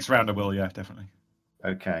 Next round I will, yeah, definitely.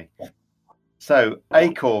 Okay. So,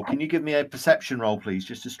 Acor, can you give me a perception roll, please?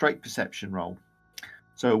 Just a straight perception roll.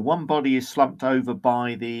 So, one body is slumped over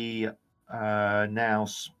by the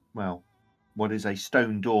what is a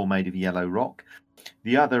stone door made of yellow rock.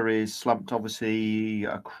 The other is slumped, obviously,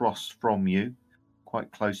 across from you,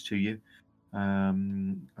 quite close to you, a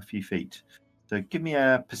few feet. So, give me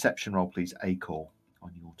a perception roll, please, Acor,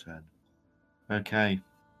 on your turn. Okay.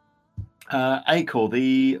 Acor,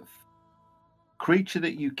 the creature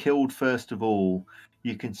that you killed first of all,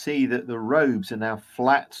 you can see that the robes are now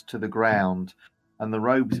flat to the ground, and the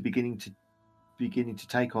robes are beginning to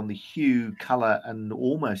take on the hue, color, and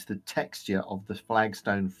almost the texture of the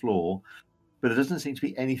flagstone floor, but there doesn't seem to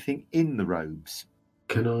be anything in the robes.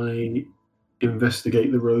 Can I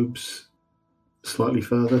investigate the robes slightly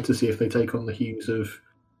further to see if they take on the hues of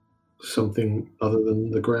something other than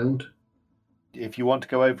the ground? If you want to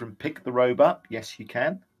go over and pick the robe up, yes, you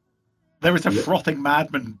can. There is a frothing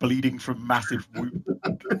madman bleeding from massive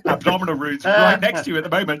abdominal wounds right next to you at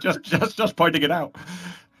the moment, just pointing it out.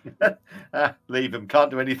 Leave him.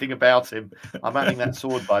 Can't do anything about him. I'm having that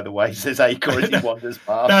sword, by the way, says Acor as he wanders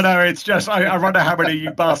past. No, it's just I wonder how many of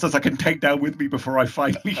you bastards I can take down with me before I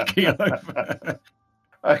finally keel over.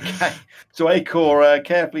 Okay, so Acor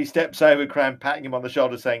carefully steps over Cran, patting him on the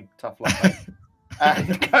shoulder, saying, "Tough luck, mate,"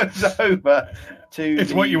 and goes over to.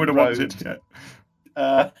 It's what you would have wanted.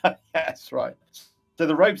 Yeah. That's right. So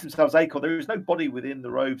the robes themselves, Acor, there is no body within the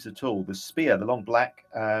robes at all. The spear, the long black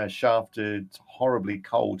shafted, horribly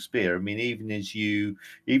cold spear. I mean,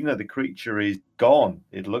 even though the creature is gone,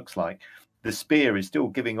 it looks like the spear is still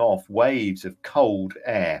giving off waves of cold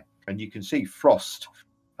air, and you can see frost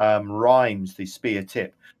rimes the spear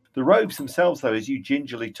tip. The robes themselves, though, as you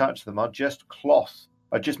gingerly touch them, are just cloth,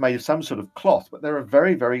 are just made of some sort of cloth, but they're a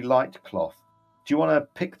very, very light cloth. Do you want to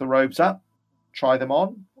pick the robes up, try them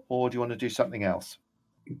on, or do you want to do something else?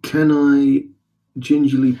 Can I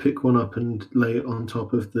gingerly pick one up and lay it on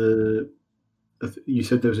top of the You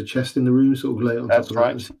said there was a chest in the room, sort of lay it on That's top of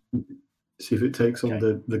right. that and see if it takes on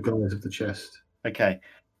the guise of the chest. Okay,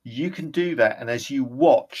 you can do that, and as you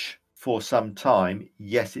watch for some time,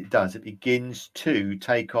 yes, it does. It begins to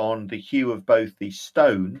take on the hue of both the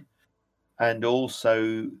stone and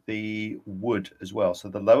also the wood as well. So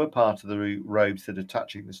the lower part of the robes that are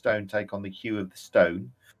touching the stone take on the hue of the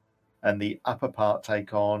stone, and the upper part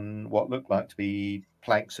take on what look like to be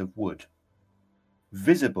planks of wood.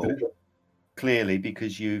 Visible clearly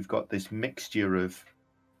because you've got this mixture of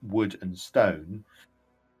wood and stone,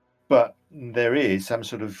 but there is some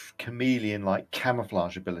sort of chameleon-like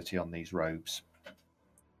camouflage ability on these robes.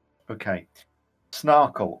 Okay.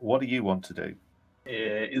 Snarkle, what do you want to do?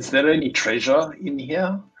 Is there any treasure in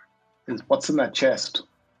here? What's in that chest?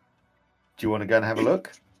 Do you want to go and have a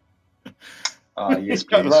look? Yes,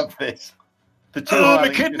 I please. love this. The two Oh,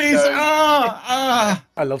 the hirelings just kidneys! go- Ah!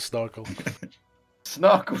 I love Snarkle.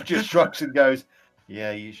 Snarkle just shrugs and goes,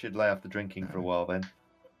 yeah, you should lay off the drinking for a while then.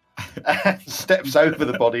 And steps over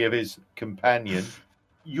the body of his companion.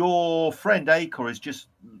 Your friend Acor has just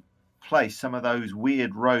placed some of those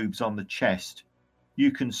weird robes on the chest.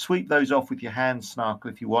 You can sweep those off with your hands, Snarkle,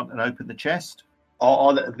 if you want, and open the chest.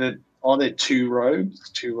 Are there two robes?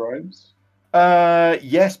 Two robes?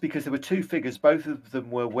 Yes, because there were two figures. Both of them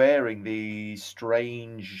were wearing these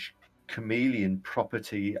strange chameleon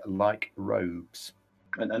property-like robes.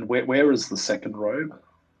 And where is the second robe?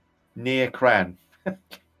 Near Cran.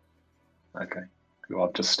 Okay, who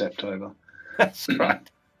I've just stepped over. That's right.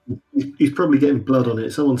 He's probably getting blood on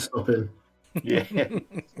it. Someone stop him. Yeah.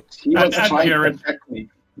 He was And trying to urine. attack me.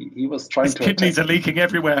 He was trying His to kidneys are attack me. leaking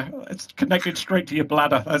everywhere. It's connected straight to your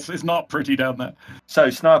bladder. It's not pretty down there. So,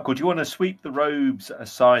 Snarkle, do you want to sweep the robes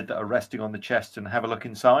aside that are resting on the chest and have a look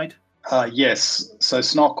inside? Yes. So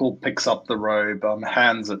Snorkel picks up the robe,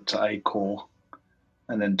 hands it to Acor,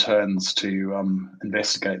 and then turns to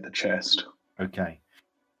investigate the chest. Okay.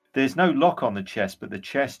 There's no lock on the chest, but the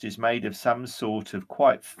chest is made of some sort of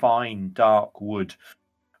quite fine, dark wood.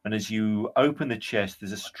 And as you open the chest,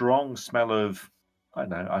 there's a strong smell of, I don't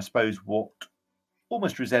know, I suppose what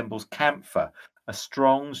almost resembles camphor, a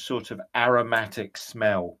strong sort of aromatic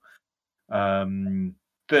smell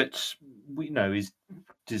that we know is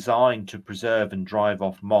designed to preserve and drive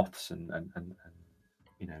off moths and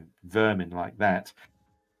vermin like that.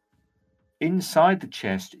 Inside the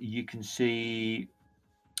chest, you can see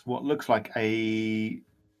what looks like a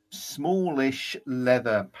smallish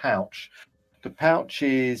leather pouch. The pouch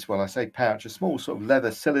is, well, I say pouch, a small sort of leather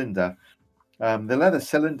cylinder. The leather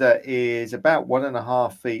cylinder is about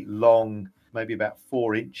 1.5 feet long, maybe about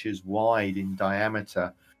 4 inches wide in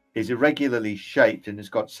diameter, is irregularly shaped and has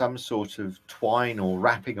got some sort of twine or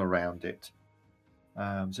wrapping around it.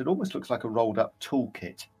 So it almost looks like a rolled up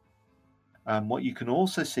toolkit. What you can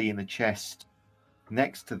also see in the chest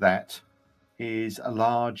next to that is a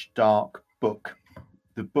large dark book.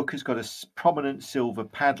 The book has got a prominent silver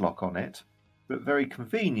padlock on it, but very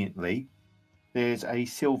conveniently, there's a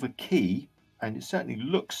silver key, and it certainly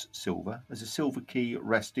looks silver. There's a silver key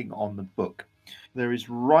resting on the book. There is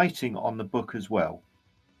writing on the book as well,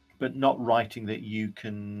 but not writing that you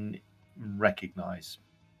can recognize.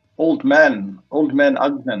 Old man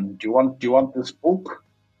Ugnan, do you want this book?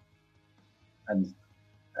 And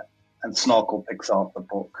Snorkel picks out the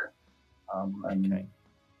book and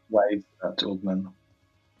waves at Ugnan.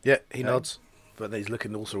 Yeah, he nods, but he's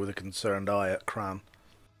looking also with a concerned eye at Cran.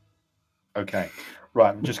 Okay, right.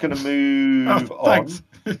 I'm just going to move on. Thanks.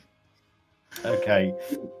 Okay,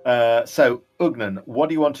 so Ugnan, what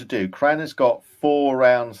do you want to do? Cran has got 4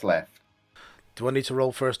 rounds left. Do I need to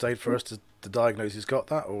roll first aid first to diagnose he's got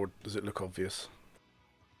that, or does it look obvious?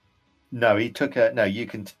 No, he took a. No, you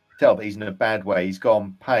can tell that he's in a bad way. He's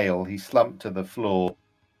gone pale. He's slumped to the floor,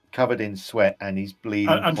 covered in sweat, and he's bleeding.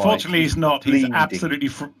 Unfortunately, he's not. He's bleeding. absolutely.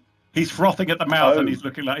 He's frothing at the mouth, and Oh. he's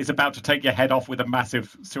looking like he's about to take your head off with a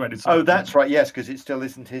massive sweated. Oh, that's right. Yes, because it still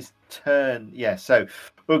isn't his turn. Yeah. So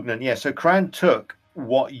Ugnan. Yeah. So Cran took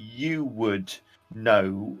what you would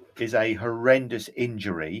know is a horrendous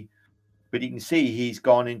injury, but you can see he's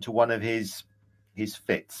gone into one of his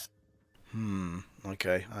fits.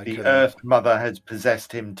 Okay. The Earth Mother has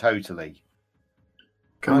possessed him totally.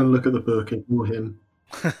 Come and look at the book, ignore him.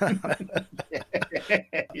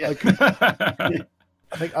 Yeah.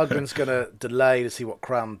 I think Uglin's going to delay to see what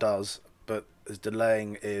Cran does, but his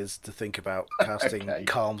delaying is to think about casting Okay.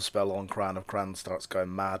 Calm Spell on Cran if Cran starts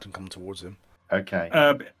going mad and come towards him. Okay.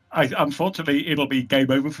 Unfortunately, it'll be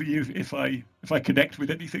game over for you if I connect with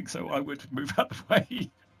anything. So I would move out the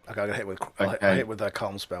way. Okay, I'm going to hit with Okay. I hit with a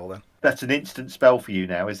Calm Spell then. That's an instant spell for you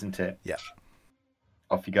now, isn't it? Yeah.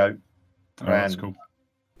 Off you go. Oh, that's cool.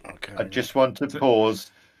 Okay. I just want to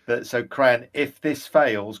pause. So Cran, if this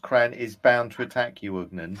fails, Cran is bound to attack you,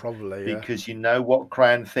 Ugnan. Probably, yeah. Because you know what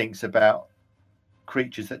Cran thinks about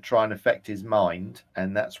creatures that try and affect his mind,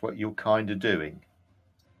 and that's what you're kind of doing.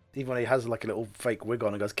 Even when he has like a little fake wig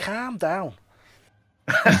on and goes, calm down.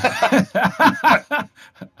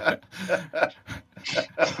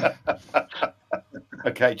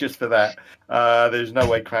 Okay, just for that. There's no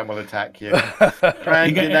way Cran will attack you.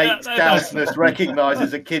 Cran's innate stoutness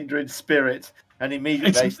recognises a kindred spirit, and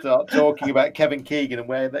immediately they start talking about Kevin Keegan and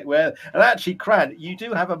where. And actually, Cran, you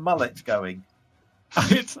do have a mullet going.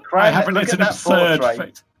 Cran, look at that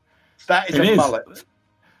portrait. That is a mullet.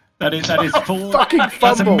 That is full. Fucking That's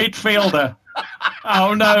a fumble. midfielder.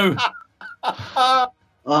 Oh no!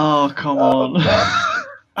 Oh, come on.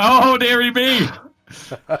 Oh, dearie me.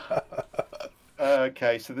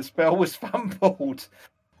 Okay, so the spell was fumbled.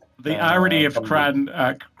 The irony of Cran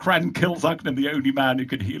kills Ugnan, the only man who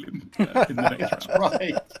could heal him in the next round.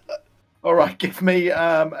 Right. All right, give me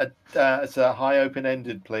it's a high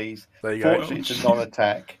open-ended, please. There you go. Fortunately, it's a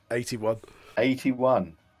non-attack. 81.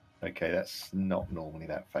 81. Okay, that's not normally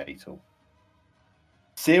that fatal.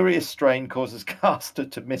 Serious strain causes Caster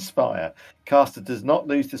to misfire. Caster does not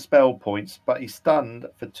lose the spell points, but he's stunned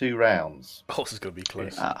for 2 rounds. Oh, this is going to be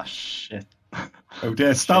close. Ah, shit. Oh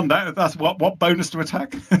dear, stun. That's what bonus to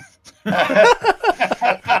attack?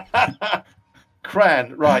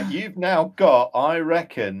 Cran, right, you've now got, I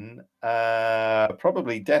reckon,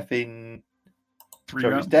 probably death in 3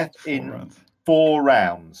 sorry, rounds. it's death 4 in rounds. 4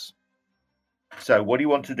 rounds. So what do you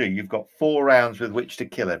want to do? You've got 4 rounds with which to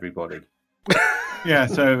kill everybody. Yeah,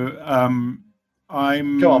 so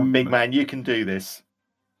I'm. Go on, big man, you can do this.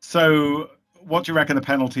 So, what do you reckon the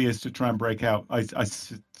penalty is to try and break out? I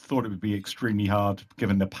thought it would be extremely hard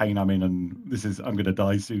given the pain I'm in, and I'm going to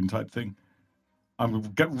die soon type thing. I'm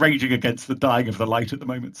raging against the dying of the light at the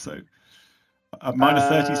moment, so minus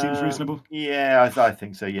 30 seems reasonable. Yeah, I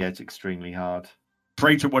think so. Yeah, it's extremely hard.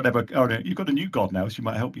 Pray to whatever. Oh no, you've got a new god now, so she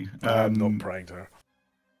might help you. I'm not praying to her.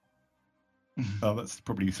 Oh, that's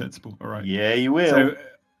probably sensible. All right. Yeah, you will. So,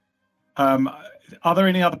 are there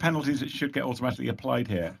any other penalties that should get automatically applied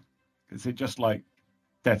here? Is it just like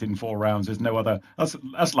death in 4 rounds? There's no other. That's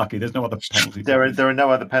lucky. There's no other penalties. There are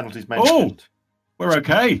no other penalties mentioned. We're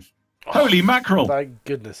okay. Holy mackerel! Thank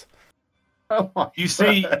goodness. Oh my You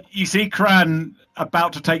see Cran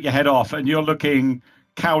about to take your head off, and you're looking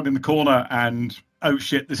cowed in the corner, and oh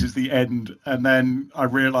shit, this is the end. And then I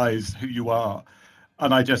realise who you are,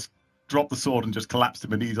 and I just drop the sword and just collapse to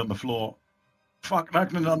my knees on the floor. Fuck,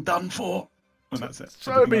 Ugnan, I'm done for. And that's it.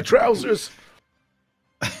 Show me trousers.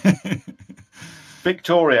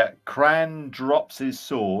 Victoria, Cran drops his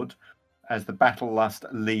sword as the battle lust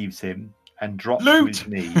leaves him and drops to his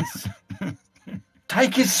knees.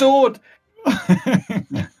 Take his sword!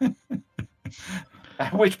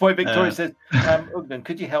 At which point Victoria says, Ugnan,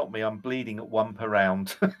 could you help me? I'm bleeding at 1 per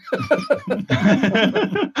round.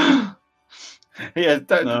 Yeah,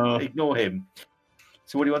 don't ignore him.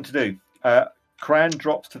 So what do you want to do? Cran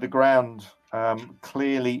drops to the ground,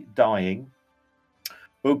 clearly dying.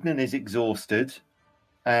 Ugnan is exhausted.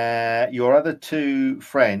 Your other 2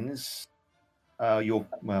 friends,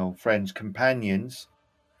 companions,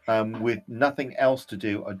 with nothing else to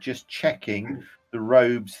do, are just checking the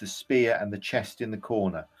robes, the spear, and the chest in the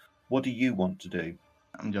corner. What do you want to do?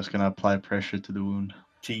 I'm just going to apply pressure to the wound.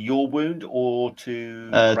 To your wound or to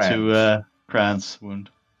to Cran's wound.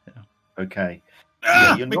 Yeah. Okay.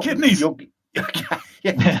 The kidneys.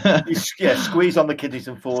 Squeeze on the kidneys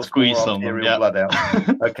and force Squeeze more on them, arterial blood out.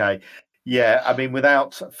 Okay. Yeah, I mean,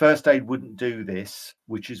 without first aid wouldn't do this,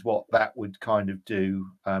 which is what that would kind of do.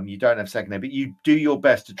 You don't have second aid, but you do your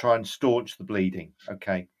best to try and staunch the bleeding.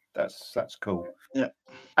 Okay, that's cool. Yeah.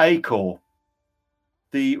 Acor.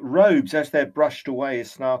 The robes, as they're brushed away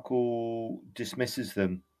as Snarkle dismisses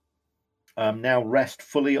them, now rest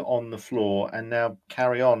fully on the floor and now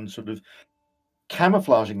carry on sort of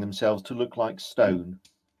camouflaging themselves to look like stone.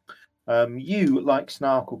 You, like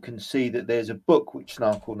Snarkle, can see that there's a book which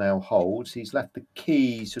Snarkle now holds. He's left the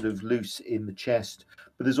key sort of loose in the chest,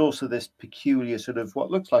 but there's also this peculiar sort of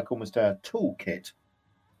what looks like almost a toolkit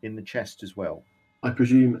in the chest as well. I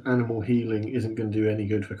presume animal healing isn't going to do any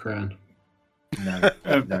good for Cran. No,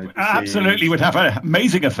 absolutely would have an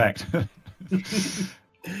amazing effect.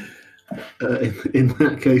 In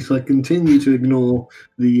that case, I continue to ignore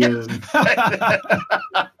the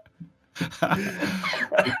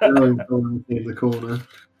in the corner.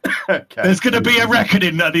 Okay. There's going to be a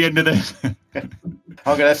reckoning at the end of this. I'm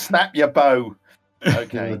going to snap your bow.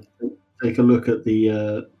 Okay. Take a look at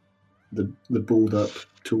the balled up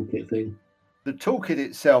toolkit thing. The toolkit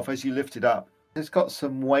itself, as you lift it up, has got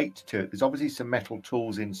some weight to it. There's obviously some metal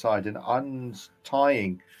tools inside, and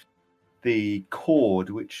untying the cord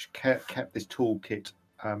which kept this toolkit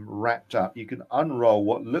wrapped up, you can unroll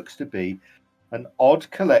what looks to be an odd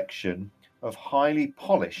collection of highly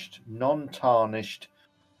polished, non-tarnished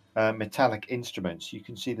metallic instruments. You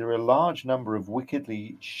can see there are a large number of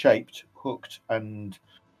wickedly shaped, hooked, and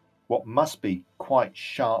what must be quite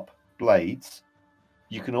sharp blades.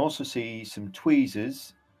 You can also see some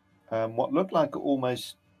tweezers, what look like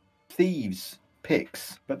almost thieves'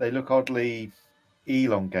 picks, but they look oddly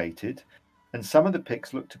elongated, and some of the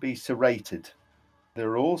picks look to be serrated. There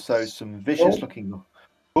are also some vicious-looking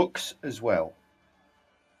hooks as well.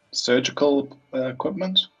 Surgical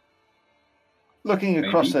equipment. Looking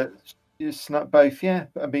across at both, yeah.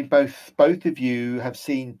 I mean, both of you have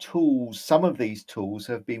seen tools. Some of these tools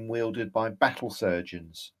have been wielded by battle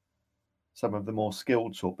surgeons, some of the more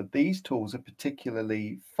skilled sort, but these tools are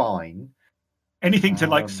particularly fine. Anything to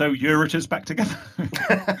like sew ureters back together?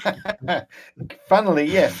 Funnily,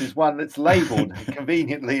 yes, there's one that's labelled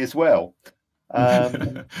conveniently as well.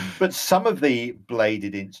 But some of the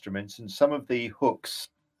bladed instruments and some of the hooks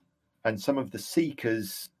and some of the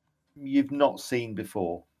seekers you've not seen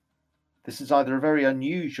before. This is either a very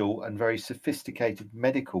unusual and very sophisticated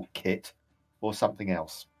medical kit or something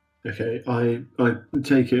else. Okay, I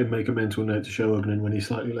take it and make a mental note to show Ugnan when he's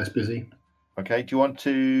slightly less busy. Okay, do you want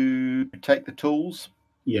to take the tools?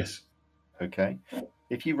 Yes. Okay.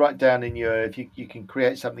 If you write down in your, if you can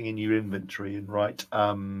create something in your inventory and write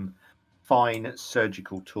fine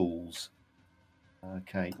surgical tools.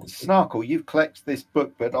 Okay. Snarkle, you've collected this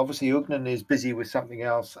book, but obviously Ugnan is busy with something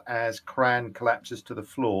else as Cran collapses to the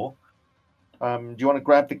floor. Do you want to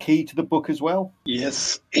grab the key to the book as well?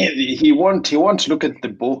 Yes, he won't look at the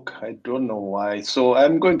book. I don't know why. So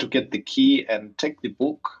I'm going to get the key and take the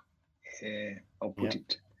book. I'll put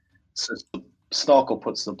it. So Snarkle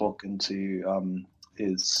puts the book into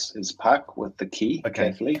his pack with the key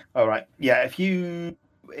carefully. All right. Yeah. If you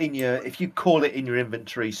call it in your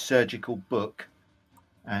inventory surgical book,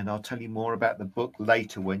 and I'll tell you more about the book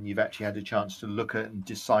later when you've actually had a chance to look at and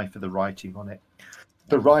decipher the writing on it.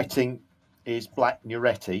 The writing is Black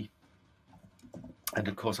Nuretti, and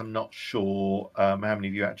of course I'm not sure how many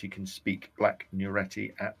of you actually can speak Black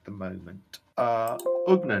Nuretti at the moment.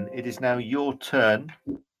 Ugnan, it is now your turn.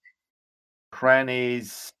 Cran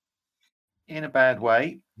is in a bad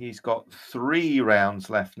way. He's got 3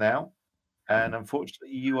 rounds left now, and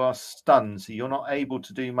unfortunately you are stunned, so you're not able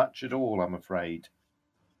to do much at all, I'm afraid.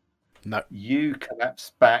 No. You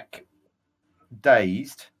collapse back,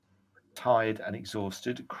 dazed, tired and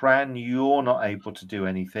exhausted. Cran, you're not able to do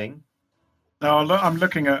anything. No, I'll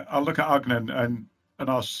look at Ugnan and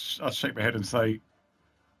I'll shake my head and say,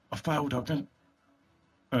 I failed, Ugnan.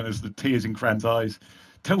 And there's the tears in Cran's eyes.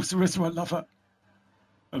 Tell Sarissa I love her.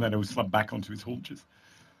 And then he'll slump back onto his haunches.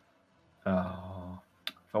 Oh,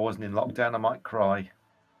 if I wasn't in lockdown, I might cry.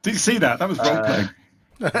 Did you see that? That was role playing.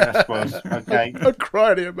 That was okay. I'm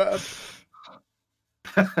crying here, man.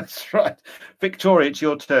 That's right. Victoria, it's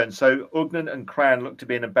your turn. So Ugnan and Cran look to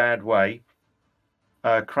be in a bad way.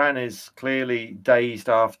 Cran is clearly dazed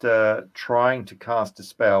after trying to cast a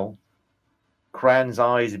spell. Cran's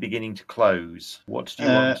eyes are beginning to close. What do you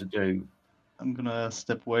want to do? I'm gonna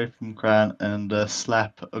step away from Cran and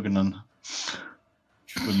slap Ugnan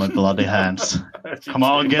with my bloody hands. Come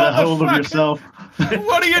on, get a hold of yourself.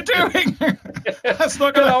 What are you doing? That's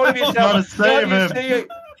not going to hold of yourself.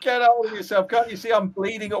 Get hold of yourself. Can't you see I'm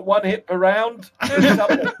bleeding at 1 hit per round? Do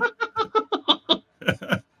something.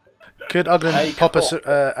 Could Ugnan pop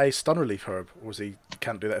a stun relief herb, or he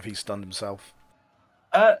can't do that if he's stunned himself?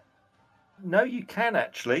 No, you can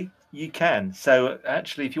actually. You can. So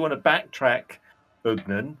actually, if you want to backtrack,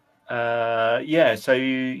 Ugnan,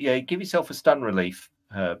 give yourself a stun relief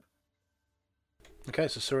herb. Okay,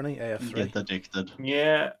 so Serenity, AF3. Get addicted.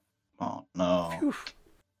 Yeah. Oh, no. Whew.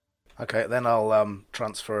 Okay, then I'll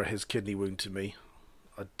transfer his kidney wound to me.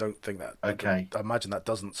 I don't think that... Okay. I imagine that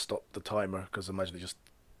doesn't stop the timer, because I imagine it just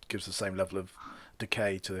gives the same level of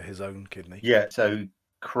decay to his own kidney. Yeah, so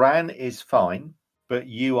Cran is fine, but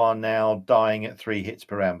you are now dying at 3 hits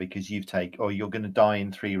per round because you're going to die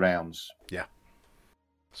in 3 rounds. Yeah.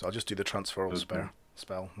 So I'll just do the transferal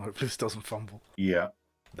spell. Hopefully this doesn't fumble. Yeah.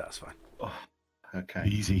 That's fine. Oh, okay.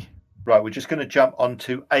 Easy. Right, we're just going to jump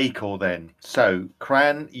onto Acor then. So,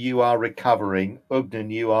 Cran, you are recovering. Ugnan,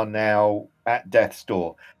 you are now at death's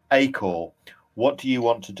door. Acor, what do you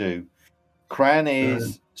want to do? Cran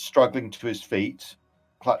is struggling to his feet,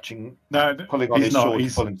 pulling on his sword to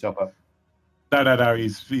pull himself up. No.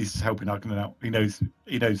 He's helping Ugnan out. He knows that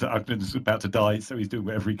Ugnan's about to die, so he's doing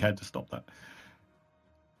whatever he can to stop that.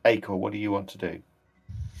 Acor, what do you want to do?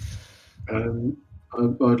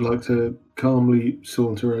 I'd like to calmly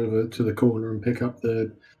saunter over to the corner and pick up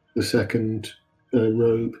the second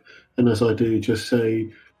robe, and as I do, just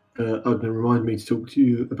say, "Ugnan, remind me to talk to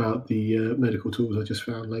you about the medical tools I just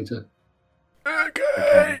found later."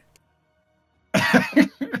 Okay.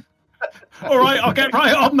 All right, I'll get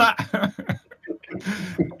right on that.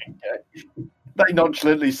 They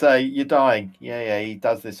nonchalantly say, "You're dying." Yeah, he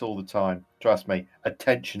does this all the time. Trust me.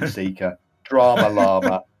 Attention seeker, drama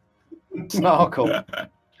llama, Snarkle.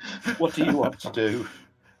 What do you want to do?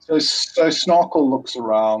 So Snarkle looks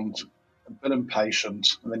around, a bit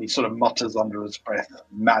impatient, and then he sort of mutters under his breath,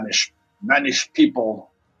 "Mannish people,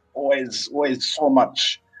 always so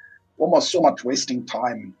much, almost so much wasting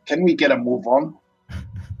time. Can we get a move on?"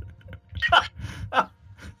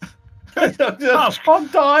 I'm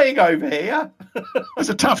dying over here. There's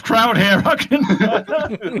a tough crowd here,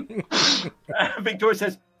 Ugnan. Victoria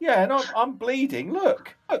says, "Yeah, and I'm bleeding.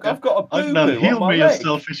 Look, I've got a boo-boo Ugnan, heal on my me, you leg."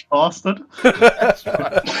 selfish bastard. That's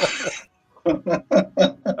right.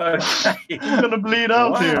 Okay. I'm going to bleed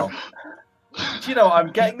out here. Wow. Do you know,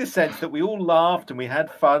 I'm getting the sense that we all laughed and we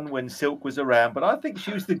had fun when Silk was around, but I think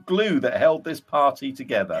she was the glue that held this party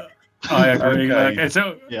together. I agree. Okay. Okay,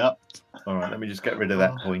 so Yeah. All right, let me just get rid of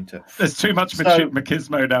that pointer. there's too much So-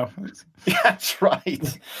 machismo now. That's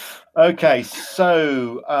right. Okay,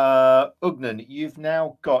 so Ugnan, you've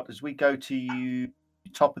now got, as we go to you,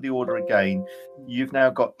 top of the order again, you've now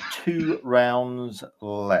got 2 rounds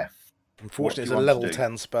left. Unfortunately, it's What a do you want level to do?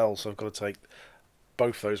 10 spell, so I've got to take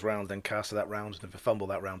both those rounds, then cast that round, and if I fumble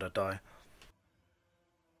that round, I die.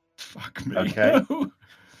 Fuck me. Okay.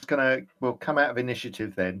 We'll come out of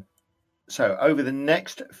initiative then. So over the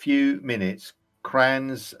next few minutes,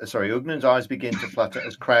 Ugnan's eyes begin to flutter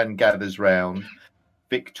as Cran gathers round.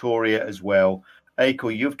 Victoria as well.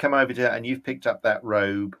 Acor, you've come over to and you've picked up that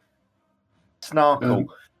robe. Snarkle,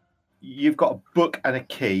 you've got a book and a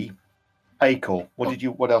key. Acor,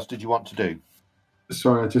 what else did you want to do?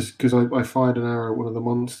 Sorry, just because I fired an arrow at one of the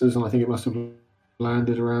monsters, and I think it must have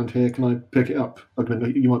landed around here. Can I pick it up?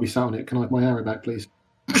 Ugnan, you might be sat on it. Can I have my arrow back, please?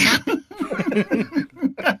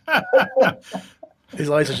 His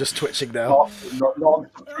eyes are just twitching now. Not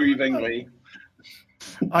approvingly.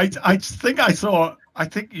 I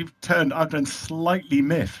think you've turned Ugnan slightly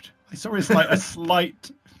miffed. I saw his like a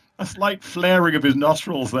slight flaring of his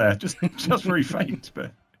nostrils there, just very faint.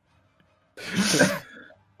 But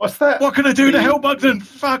What's that? what can I do to help Ugnan?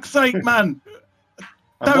 Fuck's sake, man!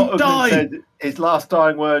 And Don't what Ugnan die! said, his last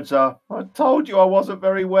dying words are, "I told you I wasn't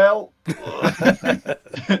very well."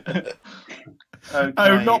 Okay.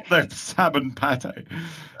 Oh, not the salmon pate.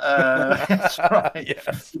 That's right.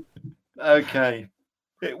 Yes. Okay.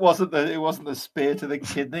 It wasn't the spear to the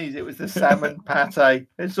kidneys. It was the salmon pate.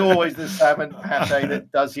 It's always the salmon pate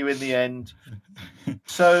that does you in the end.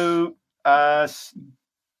 So,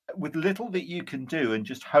 with little that you can do, and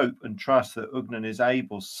just hope and trust that Ugnan is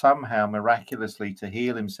able somehow miraculously to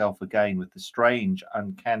heal himself again with the strange,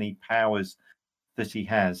 uncanny powers that he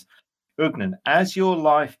has. Ugnan, as your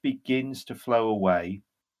life begins to flow away,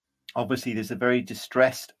 obviously there's a very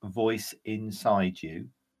distressed voice inside you,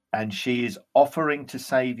 and she is offering to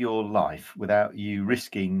save your life without you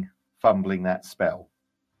risking fumbling that spell.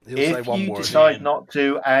 He'll say If one you word. decide not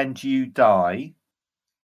to and you die,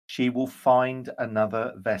 she will find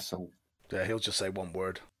another vessel. Yeah, he'll just say one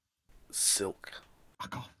word. Silk.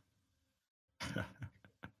 Fuck off.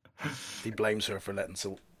 He blames her for letting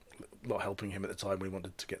Silk, not helping him at the time when he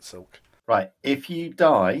wanted to get Silk. Right. If you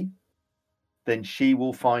die, then she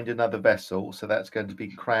will find another vessel. So that's going to be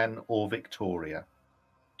Cran or Victoria.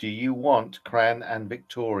 Do you want Cran and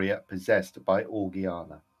Victoria possessed by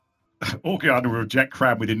Orgiana? Orgiana will reject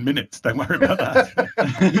Cran within minutes. Don't worry about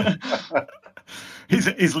that.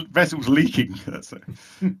 His vessel's leaking. That's it.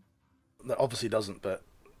 No, obviously doesn't, but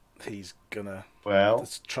he's gonna Well,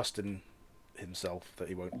 trust in himself that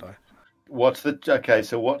he won't die. what's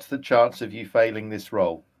the chance of you failing this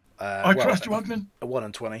roll? I trust you, Ugnan. A 1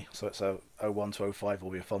 and 20, so it's a 01 to 05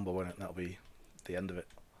 will be a fumble, won't it? And that'll be the end of it.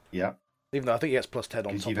 Yeah. Even though I think he gets plus 10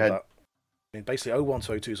 on 'Cause top you've of had- that. I mean, basically 01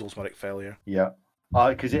 to 02 is automatic failure. Yeah.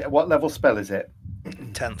 Because what level spell is it?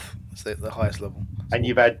 10th, it's the highest level. And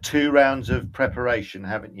you've had 2 rounds of preparation,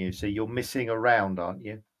 haven't you? So you're missing a round, aren't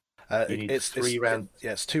you? You need It's 3 rounds.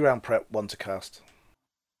 Yeah, it's 2 round prep, 1 to cast.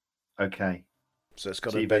 Okay. So it's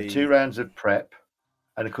got So to you've be... had 2 rounds of prep,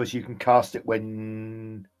 and of course you can cast it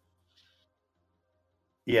when.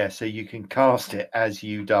 Yeah, so you can cast it as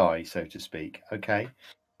you die, so to speak. Okay.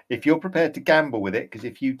 If you're prepared to gamble with it, because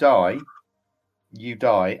if you die,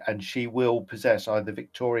 and she will possess either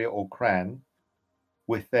Victoria or Cran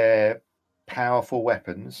with their powerful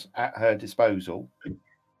weapons at her disposal.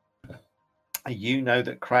 You know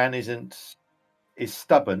that Cran is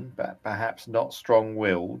stubborn, but perhaps not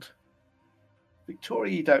strong-willed.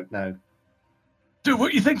 Victoria, you don't know. Do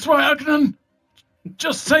what you think's right, Ugnan.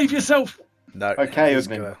 Just save yourself. No. Okay, he's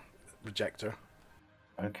Ugnan. gonna reject her.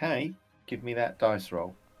 Okay, give me that dice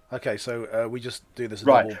roll. Okay, so we just do this.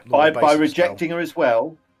 Right, by rejecting spell. her as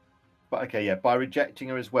well. But okay, yeah, by rejecting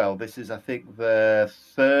her as well. This is, I think, the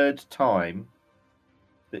third time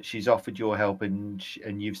that she's offered your help, and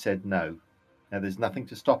you've said no. Now, there's nothing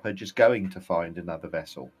to stop her just going to find another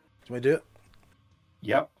vessel. Can we do it?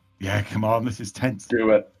 Yep. Yeah, come on, this is tense. Do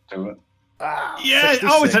it. Ah, Yeah,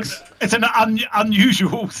 66. it's an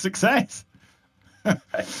unusual success.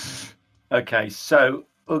 Okay, so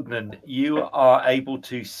Ugnan, you are able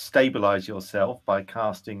to stabilize yourself by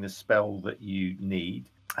casting the spell that you need.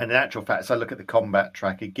 And in actual fact, so I look at the combat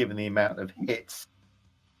tracker, given the amount of hits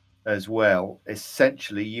as well,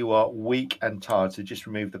 essentially you are weak and tired, so just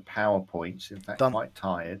remove the power points. In fact, Done. quite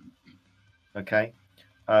tired. Okay.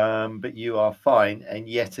 But you are fine, and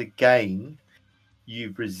yet again,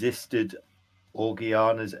 you've resisted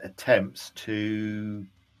Orgiana's attempts to,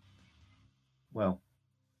 well,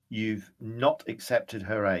 you've not accepted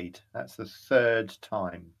her aid. That's the third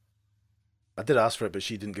time. I did ask for it, but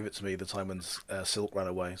she didn't give it to me the time when Silk ran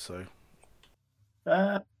away. So,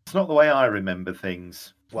 It's not the way I remember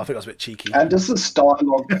things. well, I think I was a bit cheeky. And this is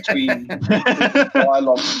dialogue between.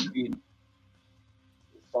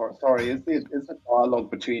 Sorry, is the dialogue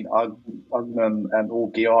between Ugnan and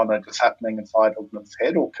Orgiana just happening inside Ugnan's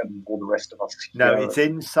head, or can all the rest of us No, hear it's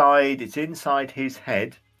it? inside his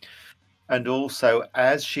head. And also,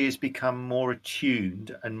 as she has become more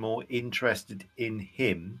attuned and more interested in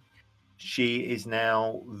him, she is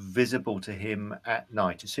now visible to him at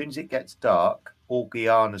night. As soon as it gets dark,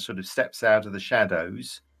 Orgiana sort of steps out of the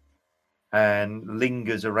shadows and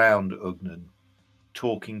lingers around Ugnan,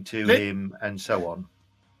 talking to him and so on.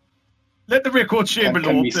 Let the record show, my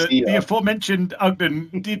Can we lord, that see the her? aforementioned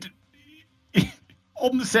Ugnan did,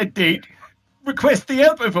 on the said date, request the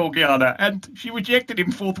help of Orgiana, and she rejected him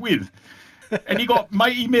forthwith. And he got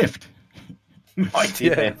mighty miffed. Mighty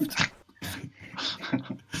Yeah. lift.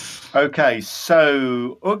 Okay,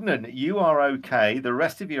 so Ugnan, you are okay. The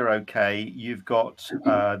rest of you are okay. You've got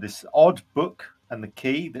this odd book and the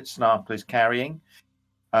key that Snarkle is carrying.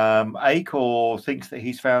 Acor thinks that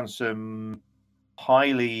he's found some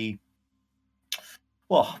highly,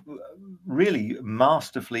 well, really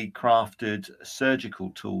masterfully crafted surgical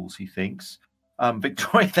tools, he thinks.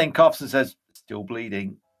 Victoria then coughs and says, still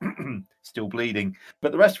bleeding. Still bleeding.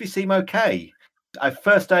 But the rest of you seem okay. A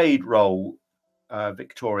first aid roll,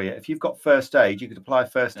 Victoria. If you've got first aid, you could apply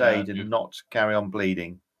first aid and not carry on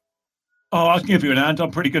bleeding. Oh, I can give you an hand.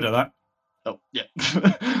 I'm pretty good at that. Oh,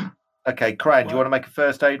 yeah. Okay, Cran, do you want to make a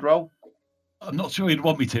first aid roll? I'm not sure he'd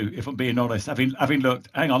want me to, if I'm being honest. Having looked,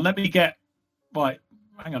 hang on, let me get, right,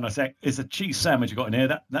 hang on a sec. It's a cheese sandwich you got in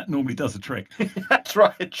here. That normally does the trick. That's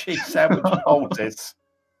right, a cheese sandwich poultice.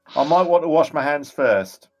 I might want to wash my hands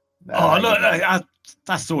first. No, Oh, you look, don't.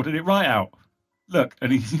 that sorted it right out. Look,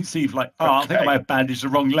 and he seems like, I think I Okay. may have bandaged the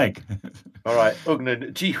wrong leg. All right,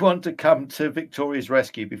 Ugnan, do you want to come to Victoria's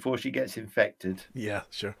rescue before she gets infected? Yeah,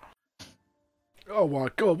 sure. Oh my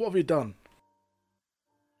god, what have you done?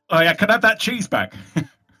 Oh, yeah, can I have that cheese back?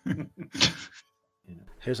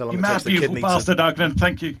 Here's how long You it mad takes the beautiful kidney bastard, Ugnan.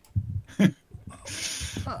 Thank you.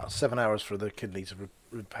 to... 7 hours for the kidney to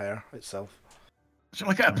repair itself. Shall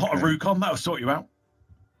I get a pot of Rukon? That'll sort you out.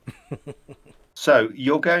 So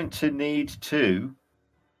you're going to need to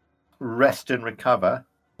rest and recover.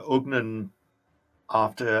 Ugnan,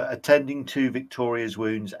 after attending to Victoria's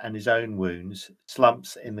wounds and his own wounds,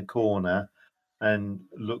 slumps in the corner and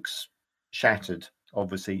looks shattered,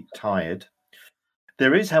 obviously tired.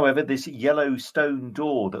 There is, however, this yellow stone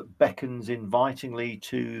door that beckons invitingly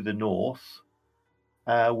to the north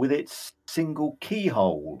with its single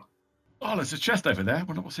keyhole. Oh, there's a chest over there. I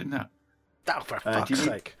wonder what's in that. Oh, for do fuck's you need-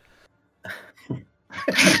 sake.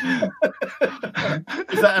 Is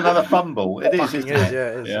that another fumble? It is, Fucking isn't is, it? yeah,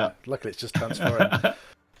 it is. Yeah. Luckily, it's just transferring.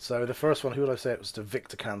 So the first one, who would I say it was to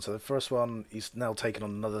Victor Khan? So the first one, he's now taken on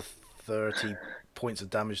another 30 points of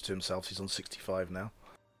damage to himself. He's on 65 now.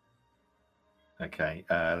 Okay,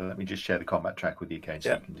 let me just share the combat track with you, Kane. So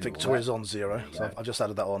Yeah, you can do all Victoria's that. on 0, There you so go. I've just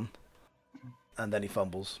added that on. And then he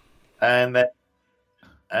fumbles. And then,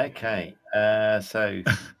 okay, so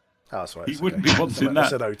Oh, that's right. He it's wouldn't okay. be wanting I that.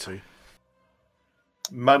 said O2.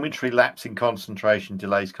 momentary lapse in concentration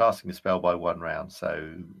delays casting the spell by 1 round.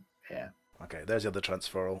 So, yeah. Okay, there's the other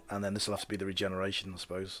transferal, and then this will have to be the regeneration, I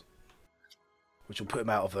suppose, which will put him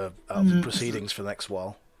out of the proceedings for the next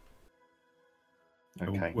while.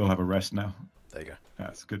 Okay. We'll have a rest now. There you go.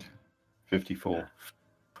 That's good. 54.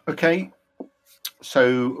 Okay.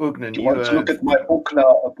 So, Ugnan, Do you want to look at my book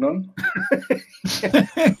now, Ugnan?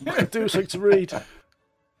 I do like to read.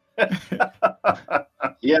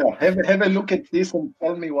 Yeah, have a look at this and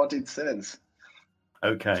tell me what it says.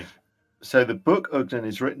 Okay. So the book, Ugnan,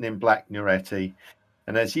 is written in Black Nuretti,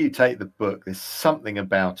 and as you take the book, there's something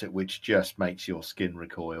about it which just makes your skin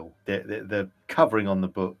recoil. The covering on the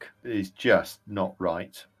book is just not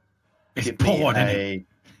right. It's porn, isn't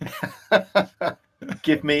it?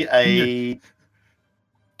 Give me a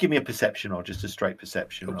perception roll, just a straight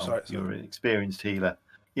perception roll. Sorry. You're an experienced healer.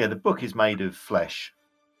 Yeah, the book is made of flesh,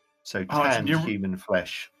 so tanned human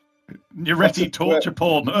flesh. Nuretti torture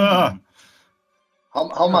porn. Ugh.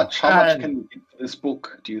 How much can you get for this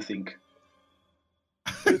book, do you think?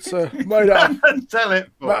 It's made out of, Tell it.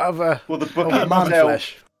 well, The book of man itself,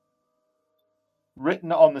 flesh.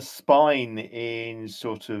 written on the spine in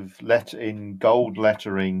sort of in gold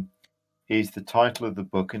lettering, is the title of the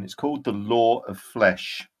book, and it's called The Law of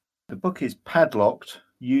Flesh. The book is padlocked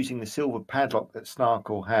using the silver padlock that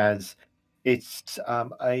Snarkle has. It's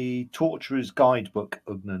a torturer's guidebook,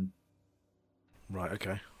 Ugnan. Right,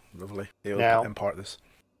 okay. Lovely. He'll Now- impart this.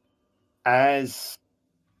 As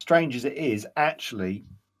strange as it is, actually,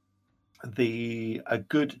 a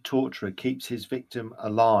good torturer keeps his victim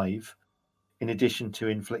alive in addition to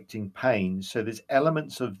inflicting pain. So there's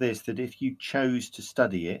elements of this that if you chose to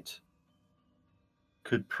study it,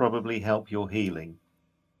 could probably help your healing.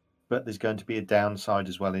 But there's going to be a downside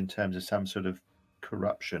as well in terms of some sort of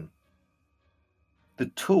corruption. The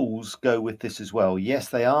tools go with this as well. Yes,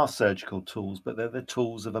 they are surgical tools, but they're the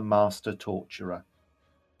tools of a master torturer.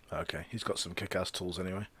 Okay, he's got some kick-ass tools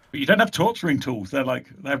anyway. But you don't have torturing tools. They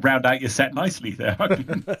round out your set nicely there.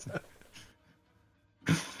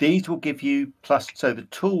 These will give you plus. So the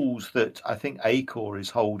tools that I think Acor is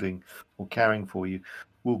holding or carrying for you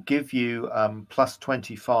will give you plus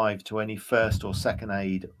 25 to any first or second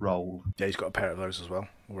aid roll. Yeah, he's got a pair of those as well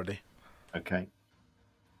already. Okay.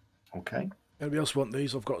 Anybody else want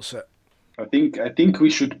these? I've got a set. I think we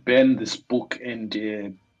should ban this book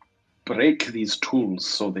and break these tools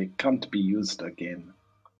so they can't be used again.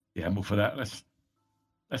 Yeah, I'm all for that. Let's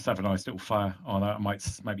have a nice little fire. Oh, I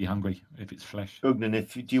might be hungry if it's flesh.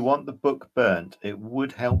 Ugnan, do you want the book burnt? It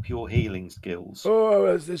would help your healing skills.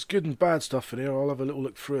 Oh, there's good and bad stuff in here. I'll have a little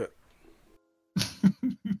look through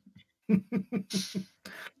it.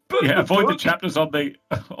 Yeah, avoid the chapters on the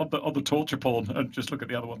torture porn and just look at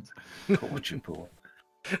the other ones. Torture porn.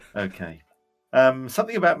 Okay.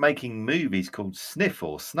 Something about making movies called Sniff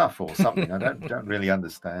or Snuff or something. I don't really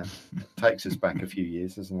understand. It takes us back a few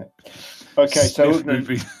years, doesn't it? Okay, so Sniff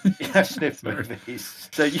movies. Yeah, Sniff movies.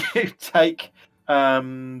 So you take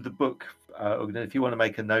the book, Ugnan, if you want to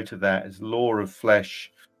make a note of that, it's Law of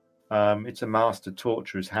Flesh. It's a master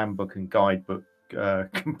torturer's handbook and guidebook,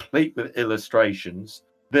 complete with illustrations.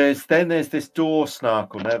 There's this door,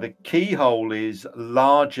 Snarkle. Now the keyhole is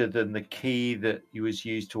larger than the key that was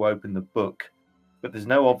used to open the book, but there's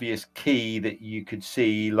no obvious key that you could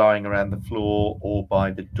see lying around the floor or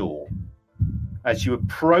by the door. As you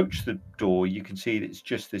approach the door, you can see that it's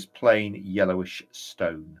just this plain yellowish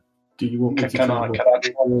stone. Do you want me to Can I try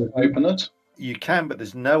to open it? You can, but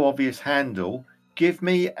there's no obvious handle. Give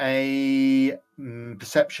me a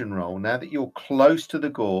perception roll. Now that you're close to the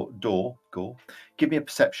door, give me a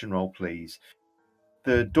perception roll, please.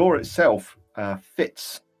 The door itself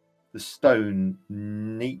fits the stone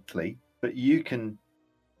neatly, but you can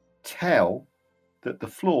tell that the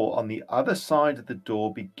floor on the other side of the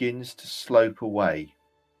door begins to slope away.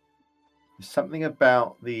 There's something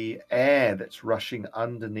about the air that's rushing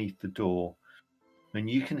underneath the door, and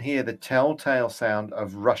you can hear the telltale sound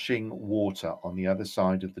of rushing water on the other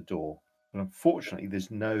side of the door. And unfortunately, there's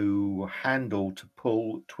no handle to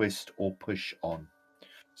pull, twist, or push on.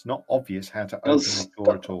 It's not obvious how to open the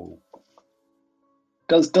door at all.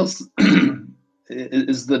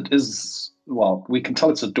 Well, we can tell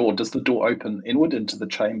it's a door. Does the door open inward into the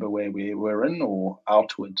chamber where we're in, or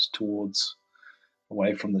outward towards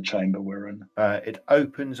away from the chamber we're in? It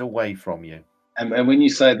opens away from you. And when you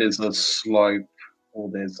say there's a slope, or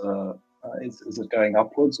there's a is it going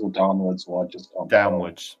upwards or downwards, or just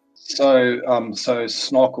downwards? So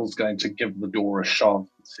Snarkle's going to give the door a shove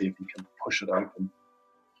and see if he can push it open.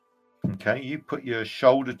 Okay, you put your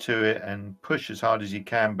shoulder to it and push as hard as you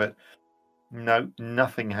can, but no,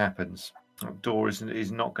 nothing happens. The door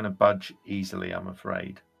is not going to budge easily, I'm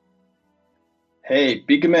afraid. Hey,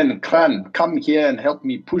 big man, Kran, come here and help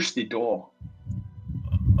me push the door.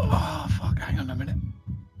 Oh, fuck, hang on a minute.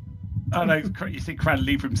 Oh, no, you see Cran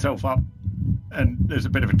lever himself up, and there's a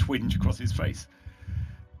bit of a twinge across his face.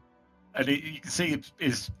 And you can see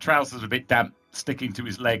his trousers are a bit damp, sticking to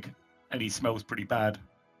his leg, and he smells pretty bad.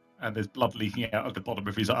 And there's blood leaking out of the bottom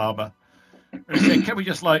of his armor. And he said, can we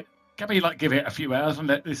give it a few hours and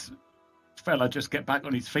let this fella just get back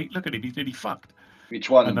on his feet? Look at him, he's nearly fucked. Which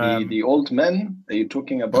one? And, the old man? Are you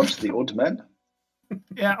talking about the old man?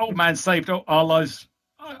 Yeah, old man saved our lives.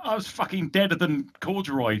 I was fucking deader than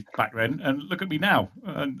corduroy back then, and look at me now.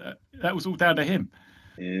 And that was all down to him.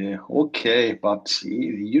 Yeah, okay, but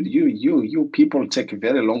you people take a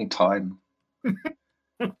very long time.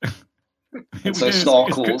 So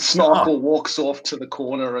Snarkle walks off to the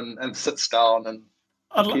corner and sits down and.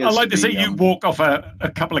 I'd like to see you walk off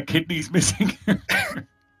a couple of kidneys missing.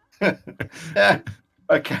 Yeah.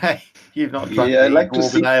 Okay. You've not drunk the like to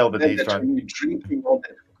see ale that he's drunk. You're drinking all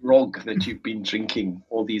that grog that you've been drinking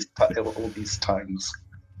all these times.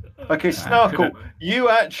 Okay, Snarkle, you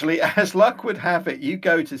actually, as luck would have it, you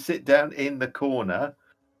go to sit down in the corner.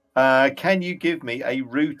 Can you give me a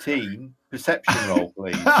routine perception roll,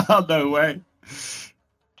 please? No way.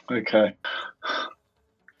 Okay.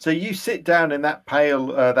 So you sit down in that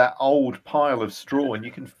that old pile of straw, and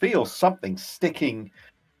you can feel something sticking,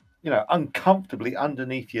 uncomfortably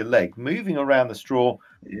underneath your leg. Moving around the straw,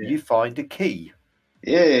 you find a key.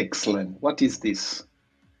 Yeah, excellent. What is this?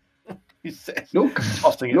 Look,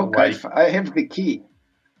 tossing it away. I have the key.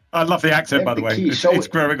 I love the accent, by the way. It's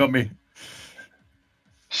growing on me.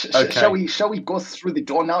 Okay. Shall we go through the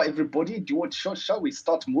door now, everybody? Shall we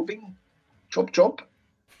start moving? Chop, chop.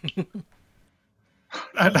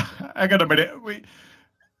 Hang on a minute.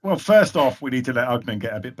 Well, first off, we need to let Ugnan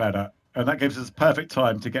get a bit better, and that gives us perfect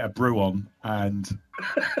time to get a brew on, and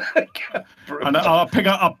I'll pick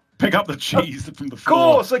up the cheese from the floor.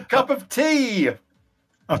 Of course, a cup of tea.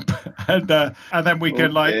 And then we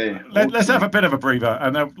can let's have a bit of a breather,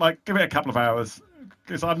 and then give it a couple of hours,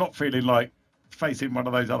 because I'm not feeling like facing one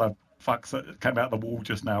of those other fucks that came out the wall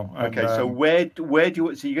just now. And, okay, so where do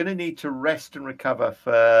you? So you're going to need to rest and recover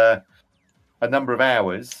for a number of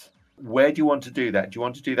hours. Where do you want to do that? Do you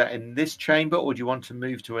want to do that in this chamber, or do you want to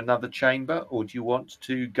move to another chamber, or do you want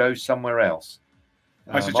to go somewhere else?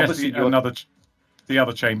 I suggest the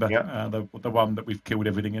other chamber, the one that we've killed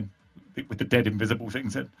everything in, with the dead invisible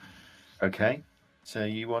things in. Okay, so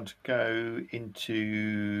you want to go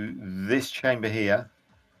into this chamber here.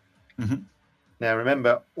 Mm-hmm. Now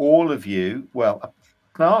remember, all of you,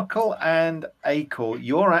 Snarkle and Acor,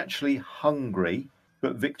 you're actually hungry.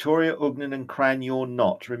 But Victoria, Ugnan, and Cran, you're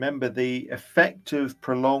not. Remember, the effect of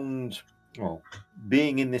prolonged,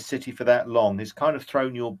 being in this city for that long has kind of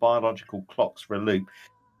thrown your biological clocks for a loop.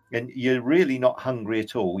 And you're really not hungry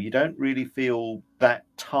at all. You don't really feel that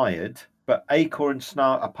tired. But Acor and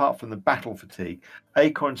Snarkle, apart from the battle fatigue,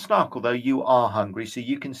 Acor and Snarkle, though, you are hungry, so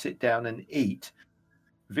you can sit down and eat.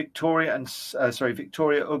 Victoria,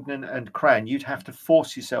 Ugnan, and Cran, you'd have to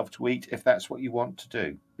force yourself to eat if that's what you want to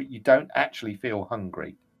do. But you don't actually feel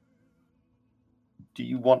hungry. Do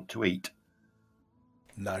you want to eat?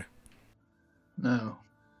 No.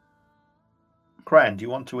 Cran, do you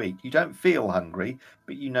want to eat? You don't feel hungry,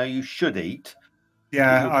 but you know you should eat.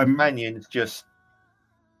 Yeah, your companions just...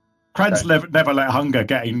 Cran's never let hunger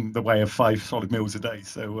get in the way of 5 solid meals a day,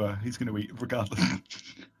 so he's going to eat regardless.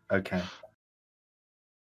 Okay.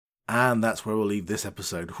 And that's where we'll leave this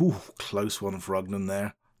episode. Close one for Ugnan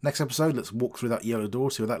there. Next episode, let's walk through that yellow door,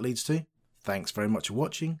 see where that leads to. Thanks very much for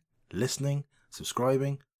watching, listening,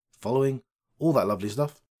 subscribing, following, all that lovely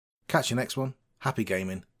stuff. Catch you next one. Happy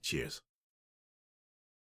gaming. Cheers.